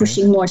and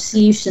pushing more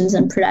solutions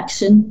in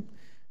production.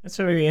 That's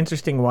a really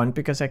interesting one,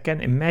 because I can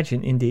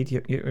imagine, indeed,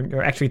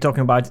 you're actually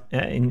talking about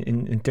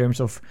in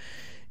terms of,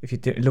 if you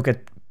look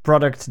at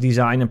product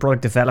design and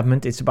product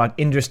development, it's about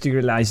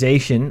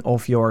industrialization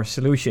of your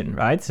solution,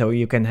 right? So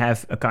you can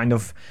have a kind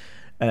of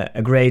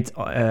a great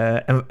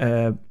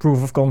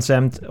proof of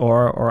concept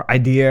or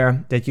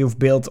idea that you've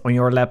built on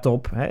your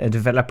laptop, a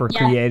developer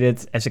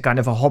created as a kind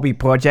of a hobby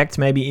project,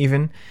 maybe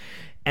even,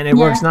 and it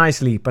works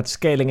nicely. But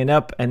scaling it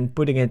up and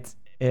putting it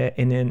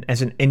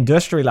as an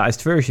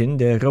industrialized version,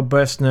 the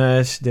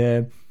robustness,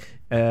 indeed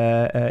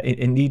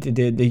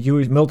the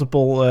use,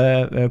 multiple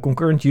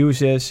concurrent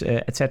uses,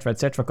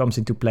 etc., comes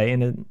into play,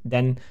 and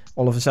then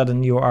all of a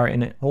sudden you are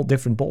in a whole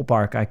different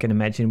ballpark, I can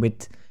imagine.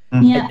 With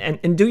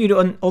and do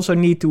you also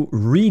need to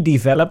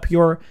redevelop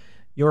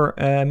your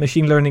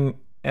machine learning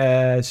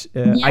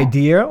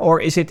idea, or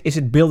is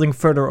it building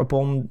further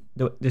upon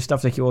the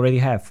stuff that you already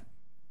have?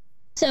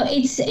 So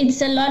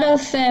it's a lot of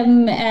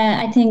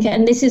I think,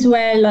 and this is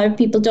where a lot of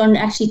people don't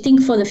actually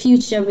think for the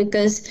future,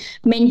 because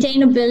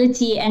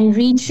maintainability and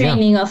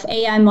retraining of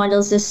AI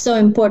models is so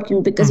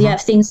important, because you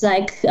have things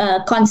like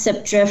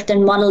concept drift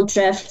and model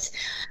drift,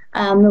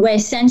 where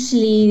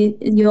essentially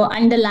your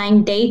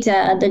underlying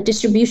data, the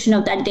distribution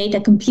of that data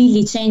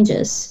completely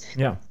changes.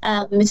 So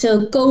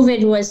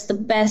COVID was the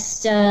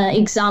best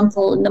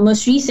example, the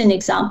most recent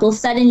example.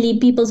 Suddenly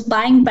people's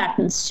buying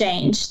patterns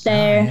changed.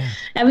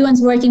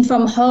 Everyone's working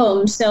from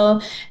home. So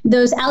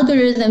those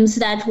algorithms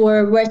that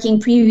were working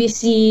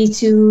previously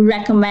to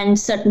recommend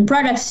certain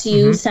products to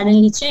you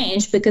suddenly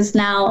changed, because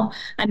now,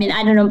 I mean,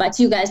 I don't know about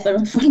you guys,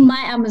 but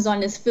my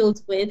Amazon is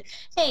filled with,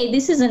 hey,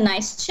 this is a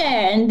nice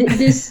chair, and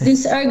this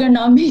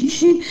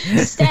ergonomic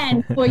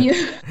stand for your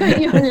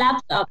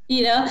laptop.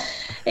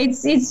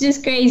 It's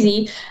just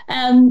crazy.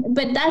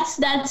 But that's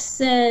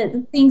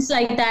things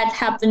like that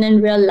happen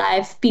in real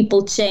life.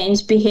 People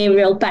change,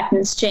 behavioral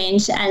patterns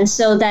change, and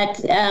so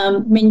that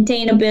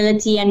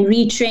maintainability and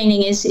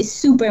retraining is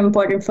super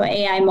important for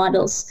AI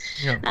models.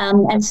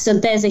 And so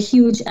there's a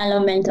huge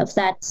element of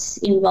that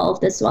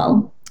involved as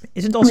well.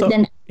 Isn't also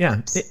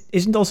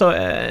isn't also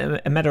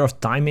a matter of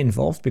time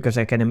involved? Because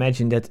I can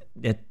imagine that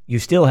you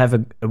still have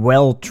a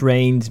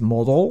well-trained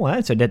model,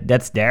 so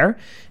that's there.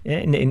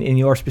 In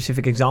your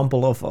specific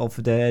example of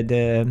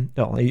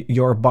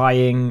your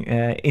buying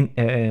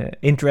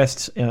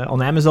interests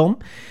on Amazon,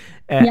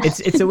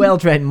 it's a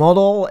well-trained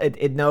model.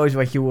 It knows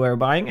what you were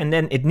buying, and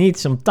then it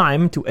needs some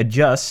time to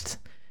adjust.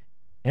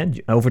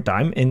 And over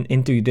time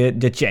into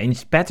the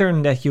changed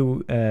pattern that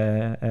you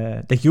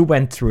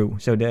went through.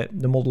 So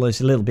the model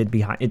is a little bit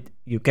behind it.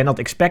 You cannot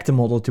expect the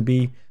model to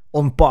be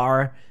on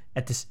par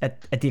at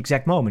the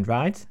exact moment,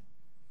 right?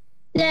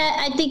 Yeah,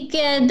 I think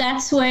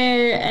that's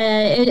where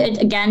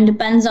it again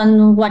depends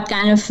on what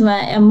kind of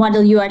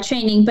model you are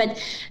training.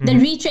 But the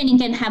retraining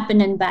can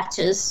happen in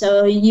batches.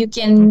 So you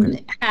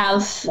can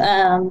have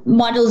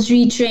models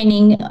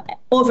retraining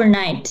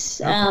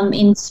overnight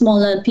in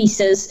smaller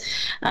pieces,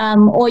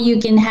 or you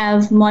can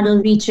have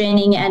model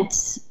retraining at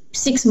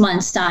 6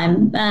 months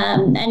time,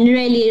 and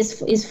really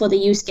is for the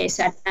use case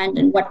at hand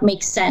and what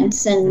makes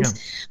sense. And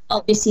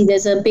obviously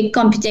there's a big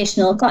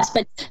computational cost,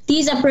 but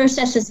these are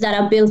processes that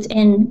are built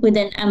in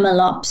within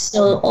MLOps.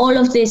 So all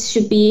of this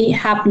should be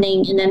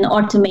happening in an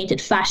automated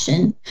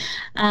fashion.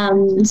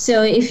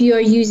 So if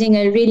you're using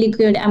a really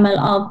good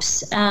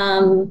MLOps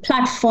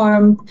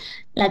platform,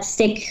 let's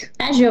take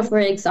Azure, for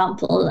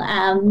example.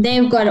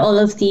 They've got all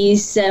of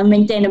these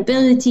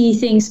maintainability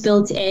things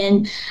built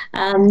in.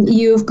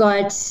 You've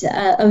got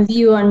a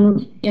view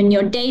on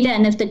your data,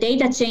 and if the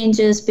data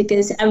changes,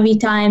 because every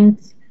time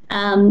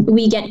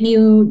we get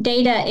new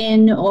data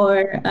in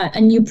or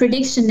a new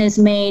prediction is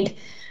made,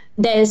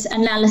 there's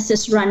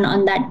analysis run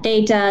on that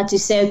data to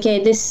say,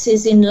 okay, this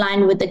is in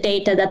line with the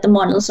data that the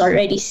model's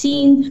already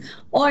seen,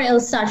 or it'll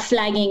start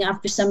flagging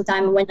after some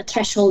time when the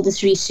threshold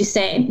is reached to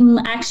say,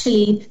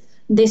 actually,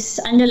 this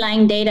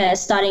underlying data is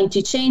starting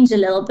to change a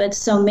little bit,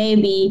 so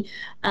maybe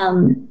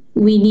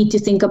we need to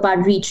think about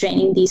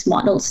retraining these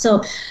models.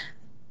 So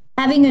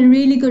having a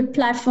really good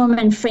platform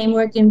and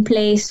framework in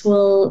place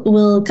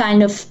will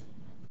kind of,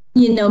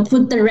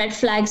 put the red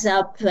flags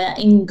up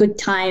in good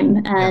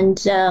time. And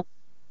so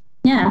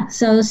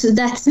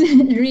that's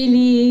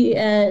really,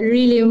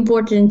 really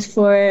important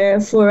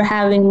for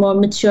having more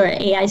mature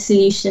AI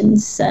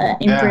solutions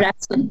in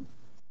production.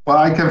 Well,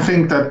 I can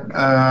think that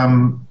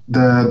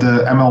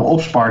the ML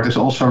ops part is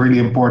also really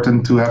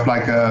important, to have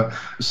like a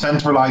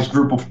centralized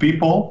group of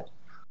people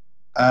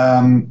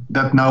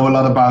that know a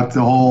lot about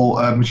the whole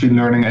machine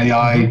learning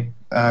AI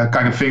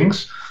kind of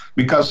things,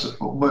 because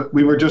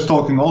we were just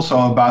talking also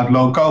about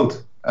low code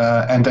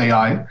and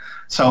AI.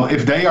 So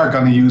if they are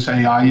going to use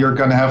AI, you're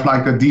going to have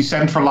like a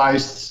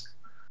decentralized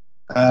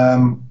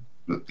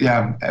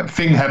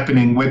thing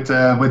happening with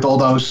all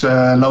those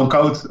low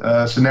code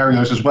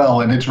scenarios as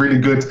well. And it's really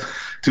good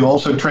to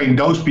also train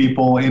those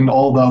people in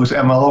all those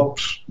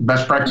MLOps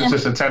best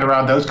practices,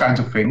 etc., those kinds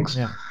of things.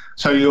 Yeah.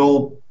 So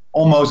you'll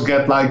almost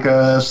get like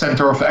a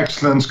center of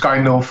excellence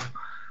kind of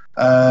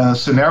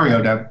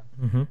scenario then.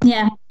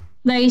 Yeah.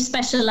 very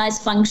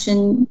specialized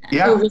function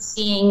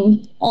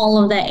overseeing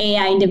all of the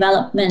AI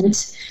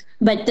development.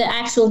 But the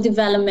actual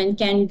development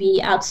can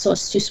be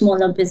outsourced to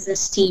smaller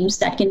business teams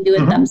that can do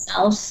it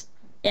themselves.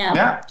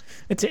 Yeah.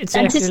 It's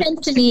That's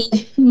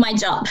essentially my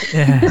job.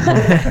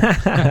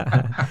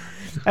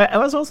 I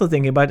was also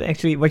thinking about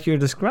actually what you're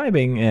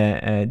describing,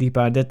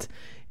 Deepa, that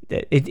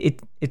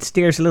it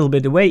steers a little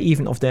bit away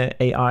even of the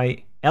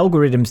AI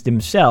algorithms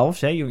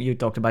themselves. You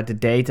talked about the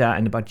data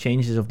and about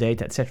changes of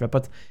data, etc.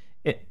 But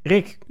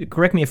Rick,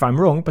 correct me if I'm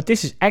wrong, but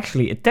this is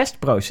actually a test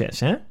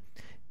process, huh?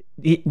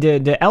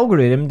 The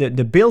algorithm,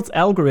 the built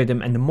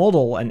algorithm and the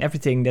model and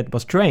everything that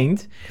was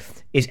trained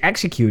is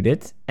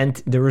executed,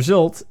 and the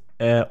result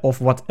of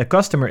what a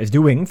customer is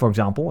doing, for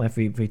example, if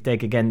we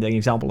take again the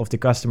example of the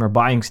customer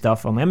buying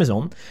stuff on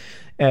Amazon,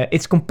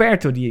 it's compared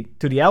to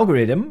the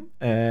algorithm,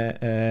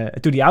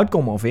 to the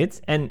outcome of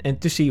it, and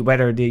to see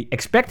whether the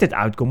expected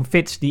outcome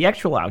fits the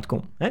actual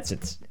outcome.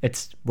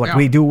 It's what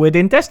we do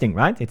within testing,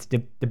 right? It's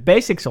the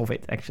basics of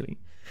it, actually.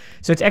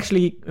 So it's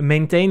actually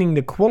maintaining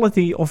the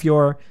quality of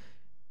your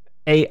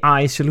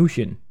AI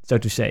solution, so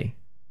to say.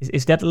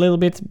 Is that a little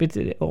bit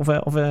of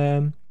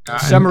a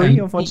summary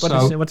of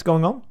what's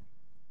going on?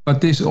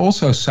 But this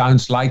also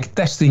sounds like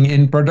testing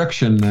in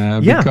production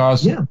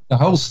because the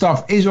whole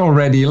stuff is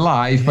already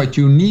live, but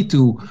you need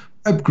to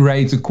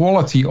upgrade the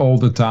quality all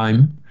the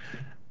time.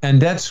 And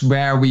that's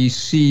where we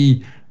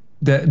see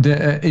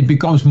it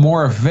becomes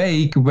more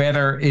vague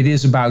whether it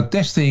is about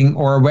testing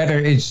or whether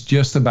it's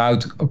just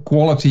about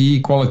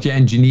quality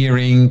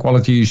engineering,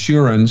 quality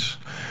assurance.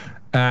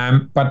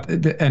 But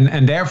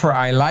therefore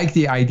I like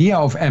the idea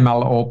of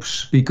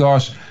MLOps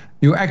because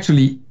you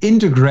actually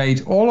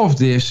integrate all of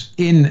this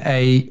in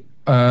a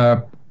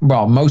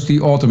mostly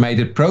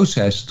automated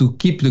process to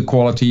keep the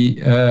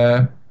quality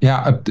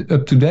up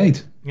to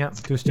date. Yeah,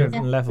 to a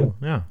certain level.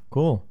 Yeah,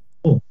 cool.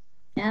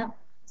 Yeah.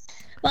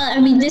 Well,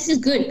 I mean, this is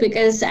good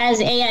because as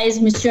AI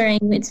is maturing,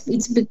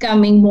 it's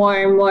becoming more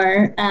and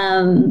more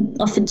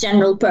of a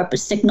general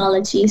purpose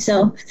technology.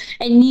 So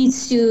it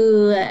needs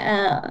to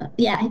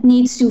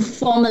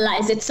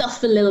formalize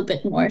itself a little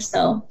bit more.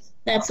 So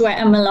that's where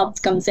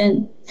MLOps comes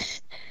in.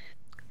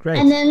 Great.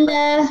 And then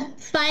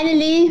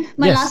finally,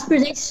 my last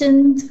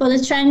prediction for the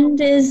trend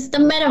is the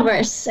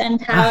metaverse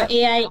and how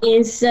AI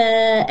is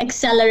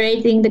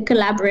accelerating the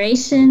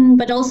collaboration,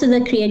 but also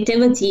the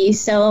creativity.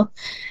 So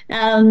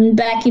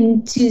back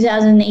in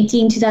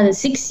 2018,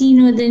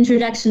 2016, with the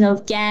introduction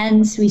of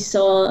GANs, we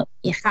saw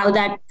how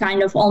that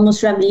kind of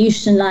almost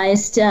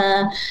revolutionized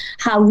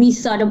how we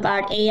thought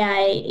about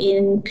AI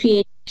in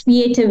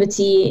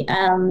creativity,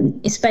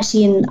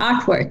 especially in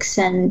artworks.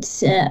 And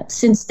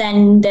since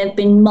then, there have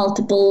been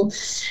multiple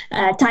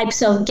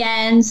types of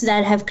GANs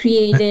that have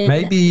created.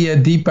 Maybe,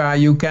 Deepa,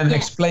 you can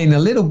explain a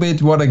little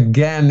bit what a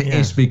GAN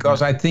is,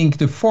 because I think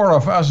the four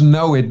of us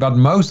know it, but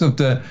most of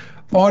the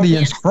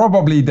audience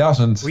probably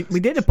doesn't.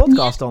 We did a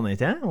podcast on it,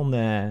 huh?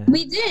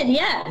 We did,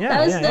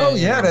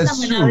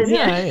 that's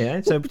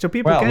true. So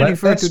people can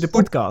refer to the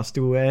podcast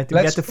to let's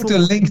get the put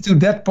full. a link to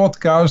that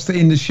podcast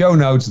in the show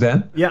notes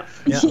then.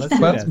 Let's do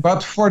that.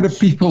 But for the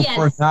people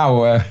for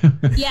now. A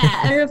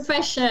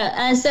refresher.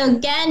 So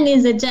GAN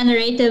is a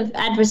generative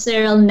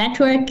adversarial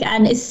network,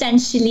 and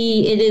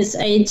essentially it is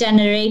a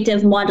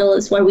generative model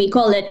is what we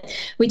call it,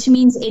 which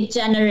means it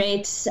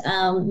generates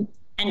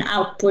an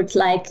output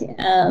like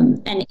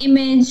an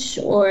image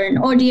or an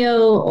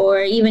audio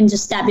or even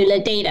just tabular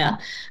data.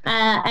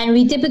 And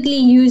we typically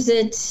use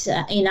it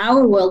in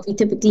our world, we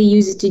typically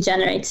use it to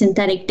generate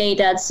synthetic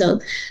data. So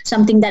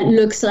something that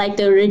looks like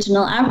the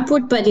original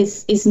output, but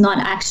is not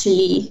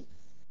actually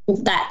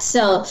that.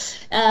 So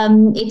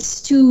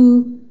it's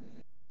two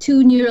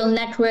neural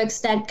networks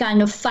that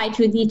kind of fight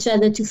with each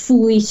other to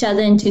fool each other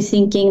into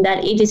thinking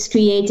that it is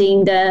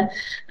creating the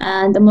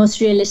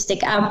most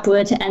realistic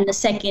output, and the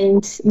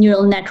second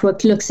neural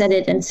network looks at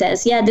it and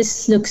says,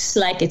 this looks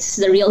like it's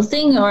the real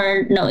thing,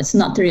 or no, it's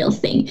not the real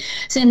thing.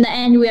 So in the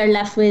end, we are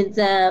left with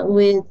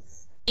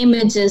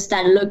images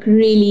that look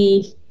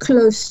really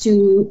close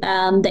to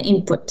the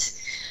input.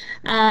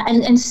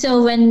 And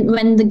so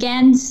when the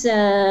GANs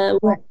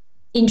were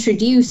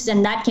introduced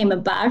and that came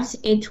about,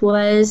 it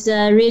was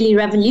really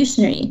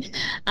revolutionary,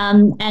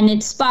 and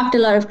it sparked a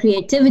lot of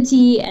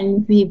creativity,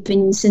 and we've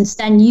been since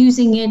then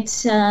using it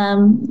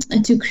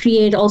to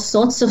create all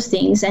sorts of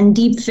things. And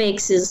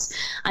deepfakes is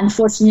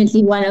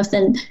unfortunately one of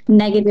the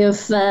negative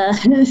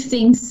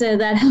things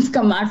that have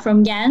come out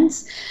from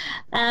GANs,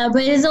 but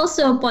there's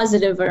also a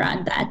positive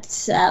around that,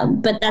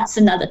 but that's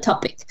another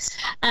topic.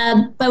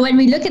 But when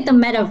we look at the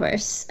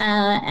metaverse,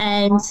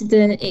 and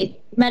the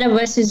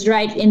metaverse is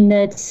right in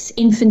its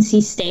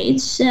infancy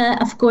stage.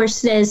 Of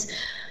course, there's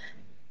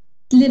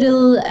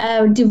little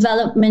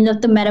development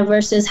of the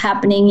metaverse is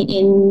happening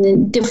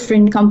in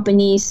different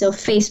companies. So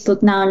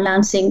Facebook now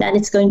announcing that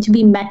it's going to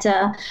be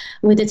Meta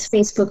with its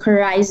Facebook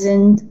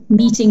Horizon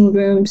meeting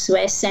rooms,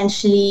 where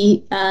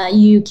essentially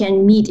you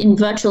can meet in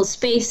virtual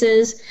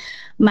spaces.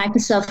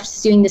 Microsoft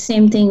is doing the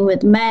same thing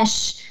with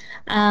Mesh.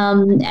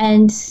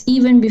 And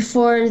even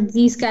before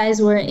these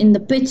guys were in the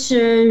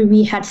picture,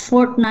 we had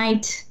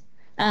Fortnite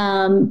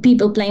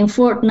people playing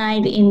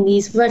Fortnite in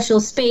these virtual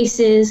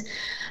spaces.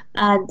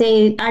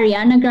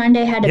 Ariana Grande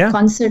had a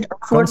concert of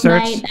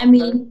Fortnite. I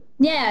mean,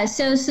 yeah,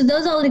 so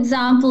those are all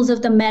examples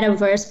of the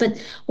metaverse.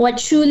 But what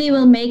truly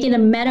will make it a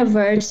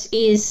metaverse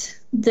is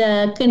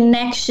the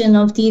connection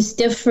of these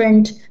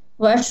different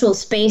virtual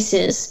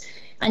spaces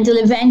until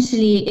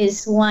eventually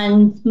is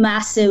one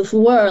massive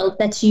world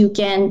that you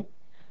can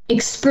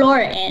explore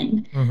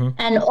in.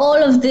 And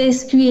all of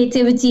this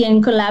creativity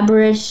and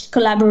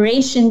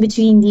collaboration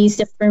between these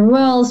different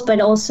worlds,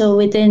 but also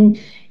within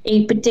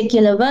a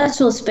particular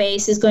virtual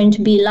space, is going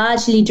to be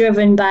largely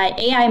driven by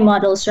AI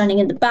models running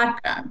in the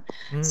background.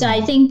 So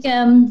I think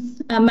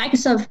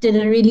Microsoft did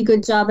a really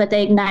good job at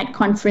the Ignite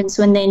conference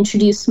when they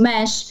introduced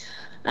Mesh.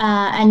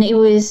 And it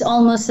was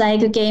almost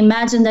like, okay,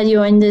 imagine that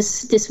you're in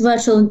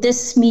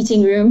this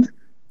meeting room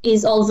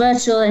is all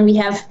virtual, and we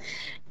have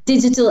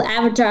digital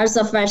avatars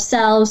of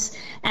ourselves,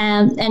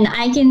 and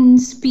I can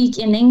speak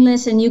in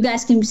English and you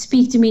guys can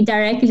speak to me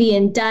directly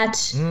in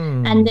Dutch,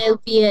 and there'll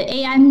be an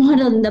AI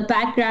model in the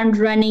background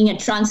running a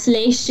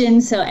translation,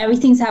 so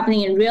everything's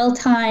happening in real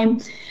time.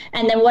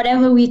 And then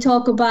whatever we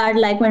talk about,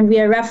 like when we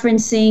are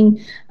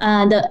referencing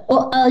the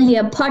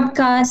earlier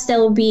podcast, there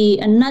will be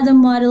another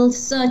model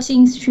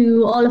searching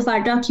through all of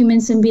our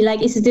documents and be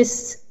like, is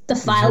this the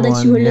file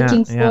that you were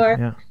looking for?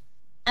 Yeah.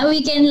 And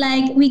we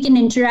can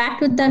interact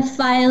with that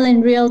file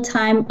in real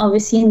time,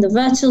 obviously in the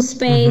virtual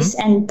space,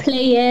 and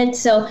play it.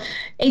 So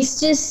it's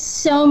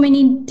just so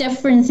many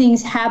different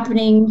things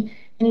happening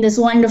in this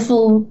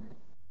wonderful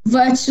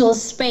virtual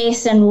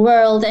space and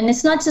world. And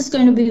it's not just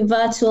going to be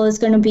virtual, it's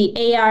going to be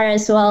AR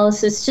as well.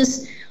 So it's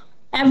just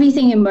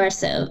everything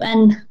immersive.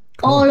 And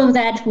all of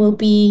that will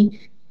be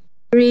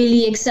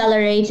really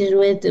accelerated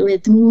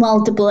with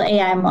multiple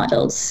AI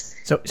models.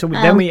 So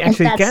then we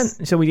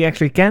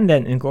actually can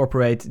then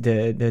incorporate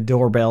the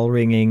doorbell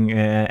ringing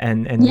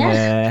and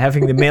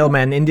having the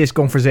mailman in this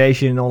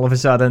conversation all of a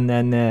sudden,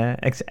 and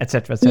et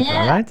cetera,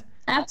 right?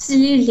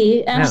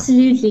 Absolutely.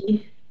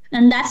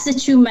 And that's the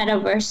true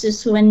metaverse,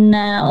 is when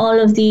all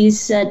of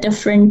these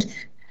different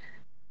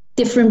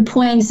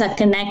points are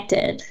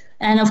connected.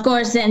 And of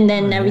course, then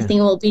everything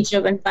will be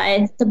driven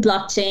by the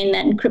blockchain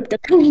and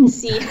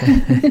cryptocurrency.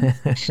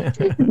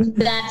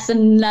 That's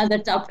another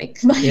topic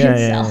by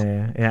itself.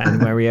 Yeah,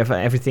 and where we have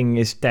everything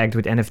is tagged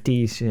with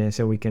NFTs,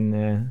 so we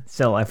can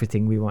sell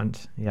everything we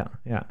want. Yeah.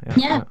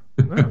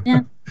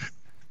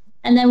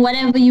 And then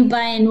whatever you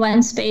buy in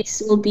one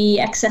space will be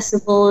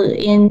accessible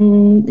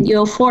in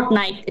your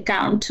Fortnite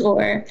account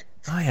or.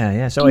 So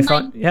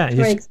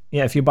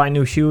if you buy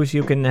new shoes,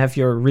 you can have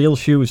your real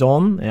shoes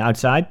on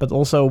outside, but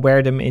also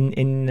wear them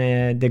in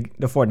the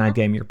Fortnite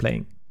game you're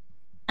playing.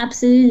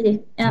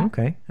 Absolutely. Yeah.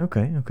 Okay.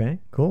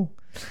 Cool.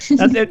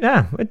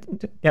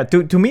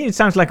 To me, it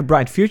sounds like a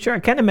bright future. I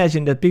can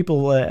imagine that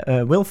people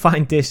will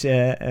find this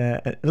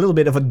a little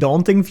bit of a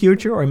daunting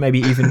future, or maybe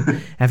even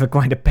have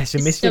quite a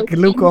pessimistic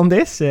look on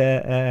this.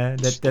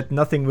 That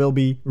nothing will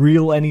be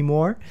real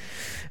anymore.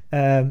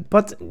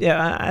 But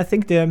I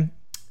think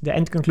the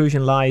end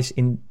conclusion lies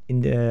in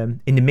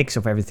the mix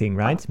of everything,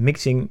 right?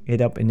 Mixing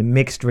it up in the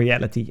mixed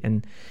reality,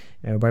 and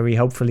where we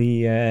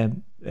hopefully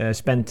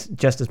spend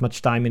just as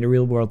much time in the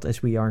real world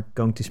as we are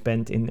going to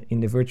spend in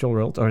the virtual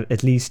world, or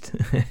at least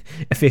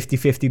a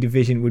 50-50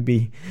 division would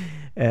be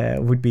a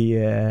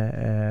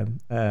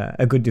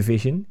good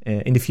division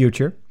in the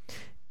future.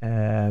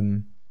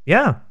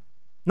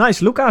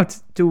 Nice. Look out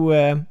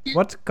to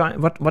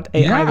what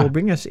AI will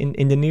bring us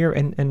in the near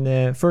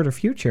and further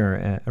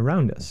future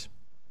around us.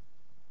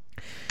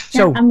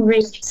 So I'm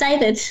really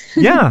excited.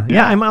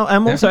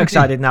 I'm also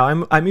excited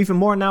now. I'm even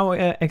more now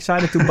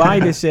excited to buy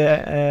this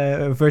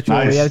virtual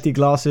reality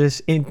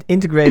glasses,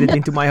 integrated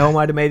into my home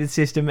automated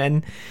system,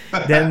 and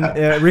then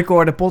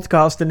record a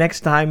podcast the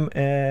next time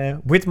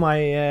with my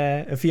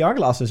VR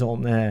glasses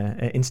on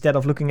instead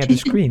of looking at the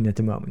screen at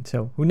the moment.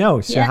 So who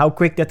knows how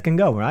quick that can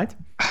go, right?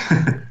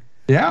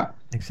 Yeah.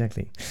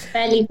 Exactly.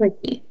 Very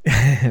quickly.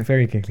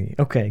 Very quickly.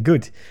 Okay,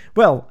 good.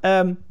 Well,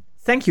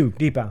 thank you,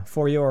 Deepa,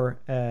 for your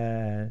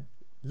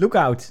look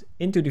out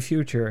into the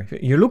future.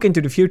 You look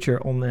into the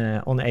future on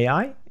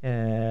AI.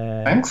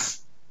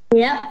 Thanks.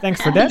 Yeah.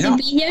 Thanks for that. Happy to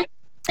be here.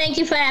 Thank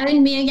you for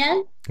having me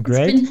again.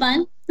 Great. It's been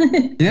fun.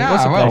 It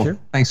was a pleasure.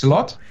 Thanks a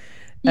lot.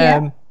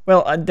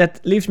 That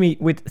leaves me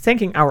with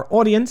thanking our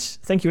audience.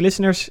 Thank you,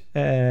 listeners,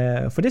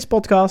 for this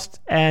podcast.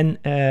 And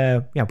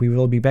we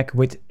will be back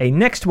with a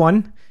next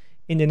one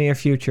in the near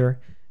future.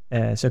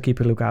 So keep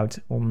a lookout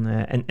on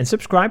and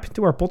subscribe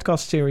to our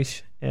podcast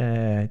series,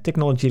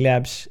 Technology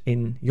Labs,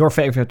 in your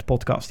favorite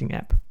podcasting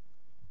app.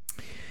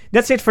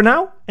 That's it for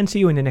now, and see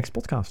you in the next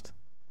podcast.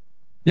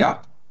 Yeah.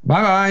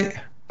 Bye-bye.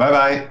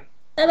 Bye-bye.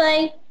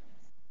 Bye-bye.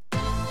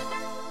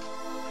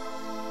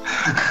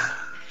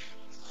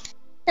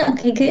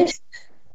 Okay, good.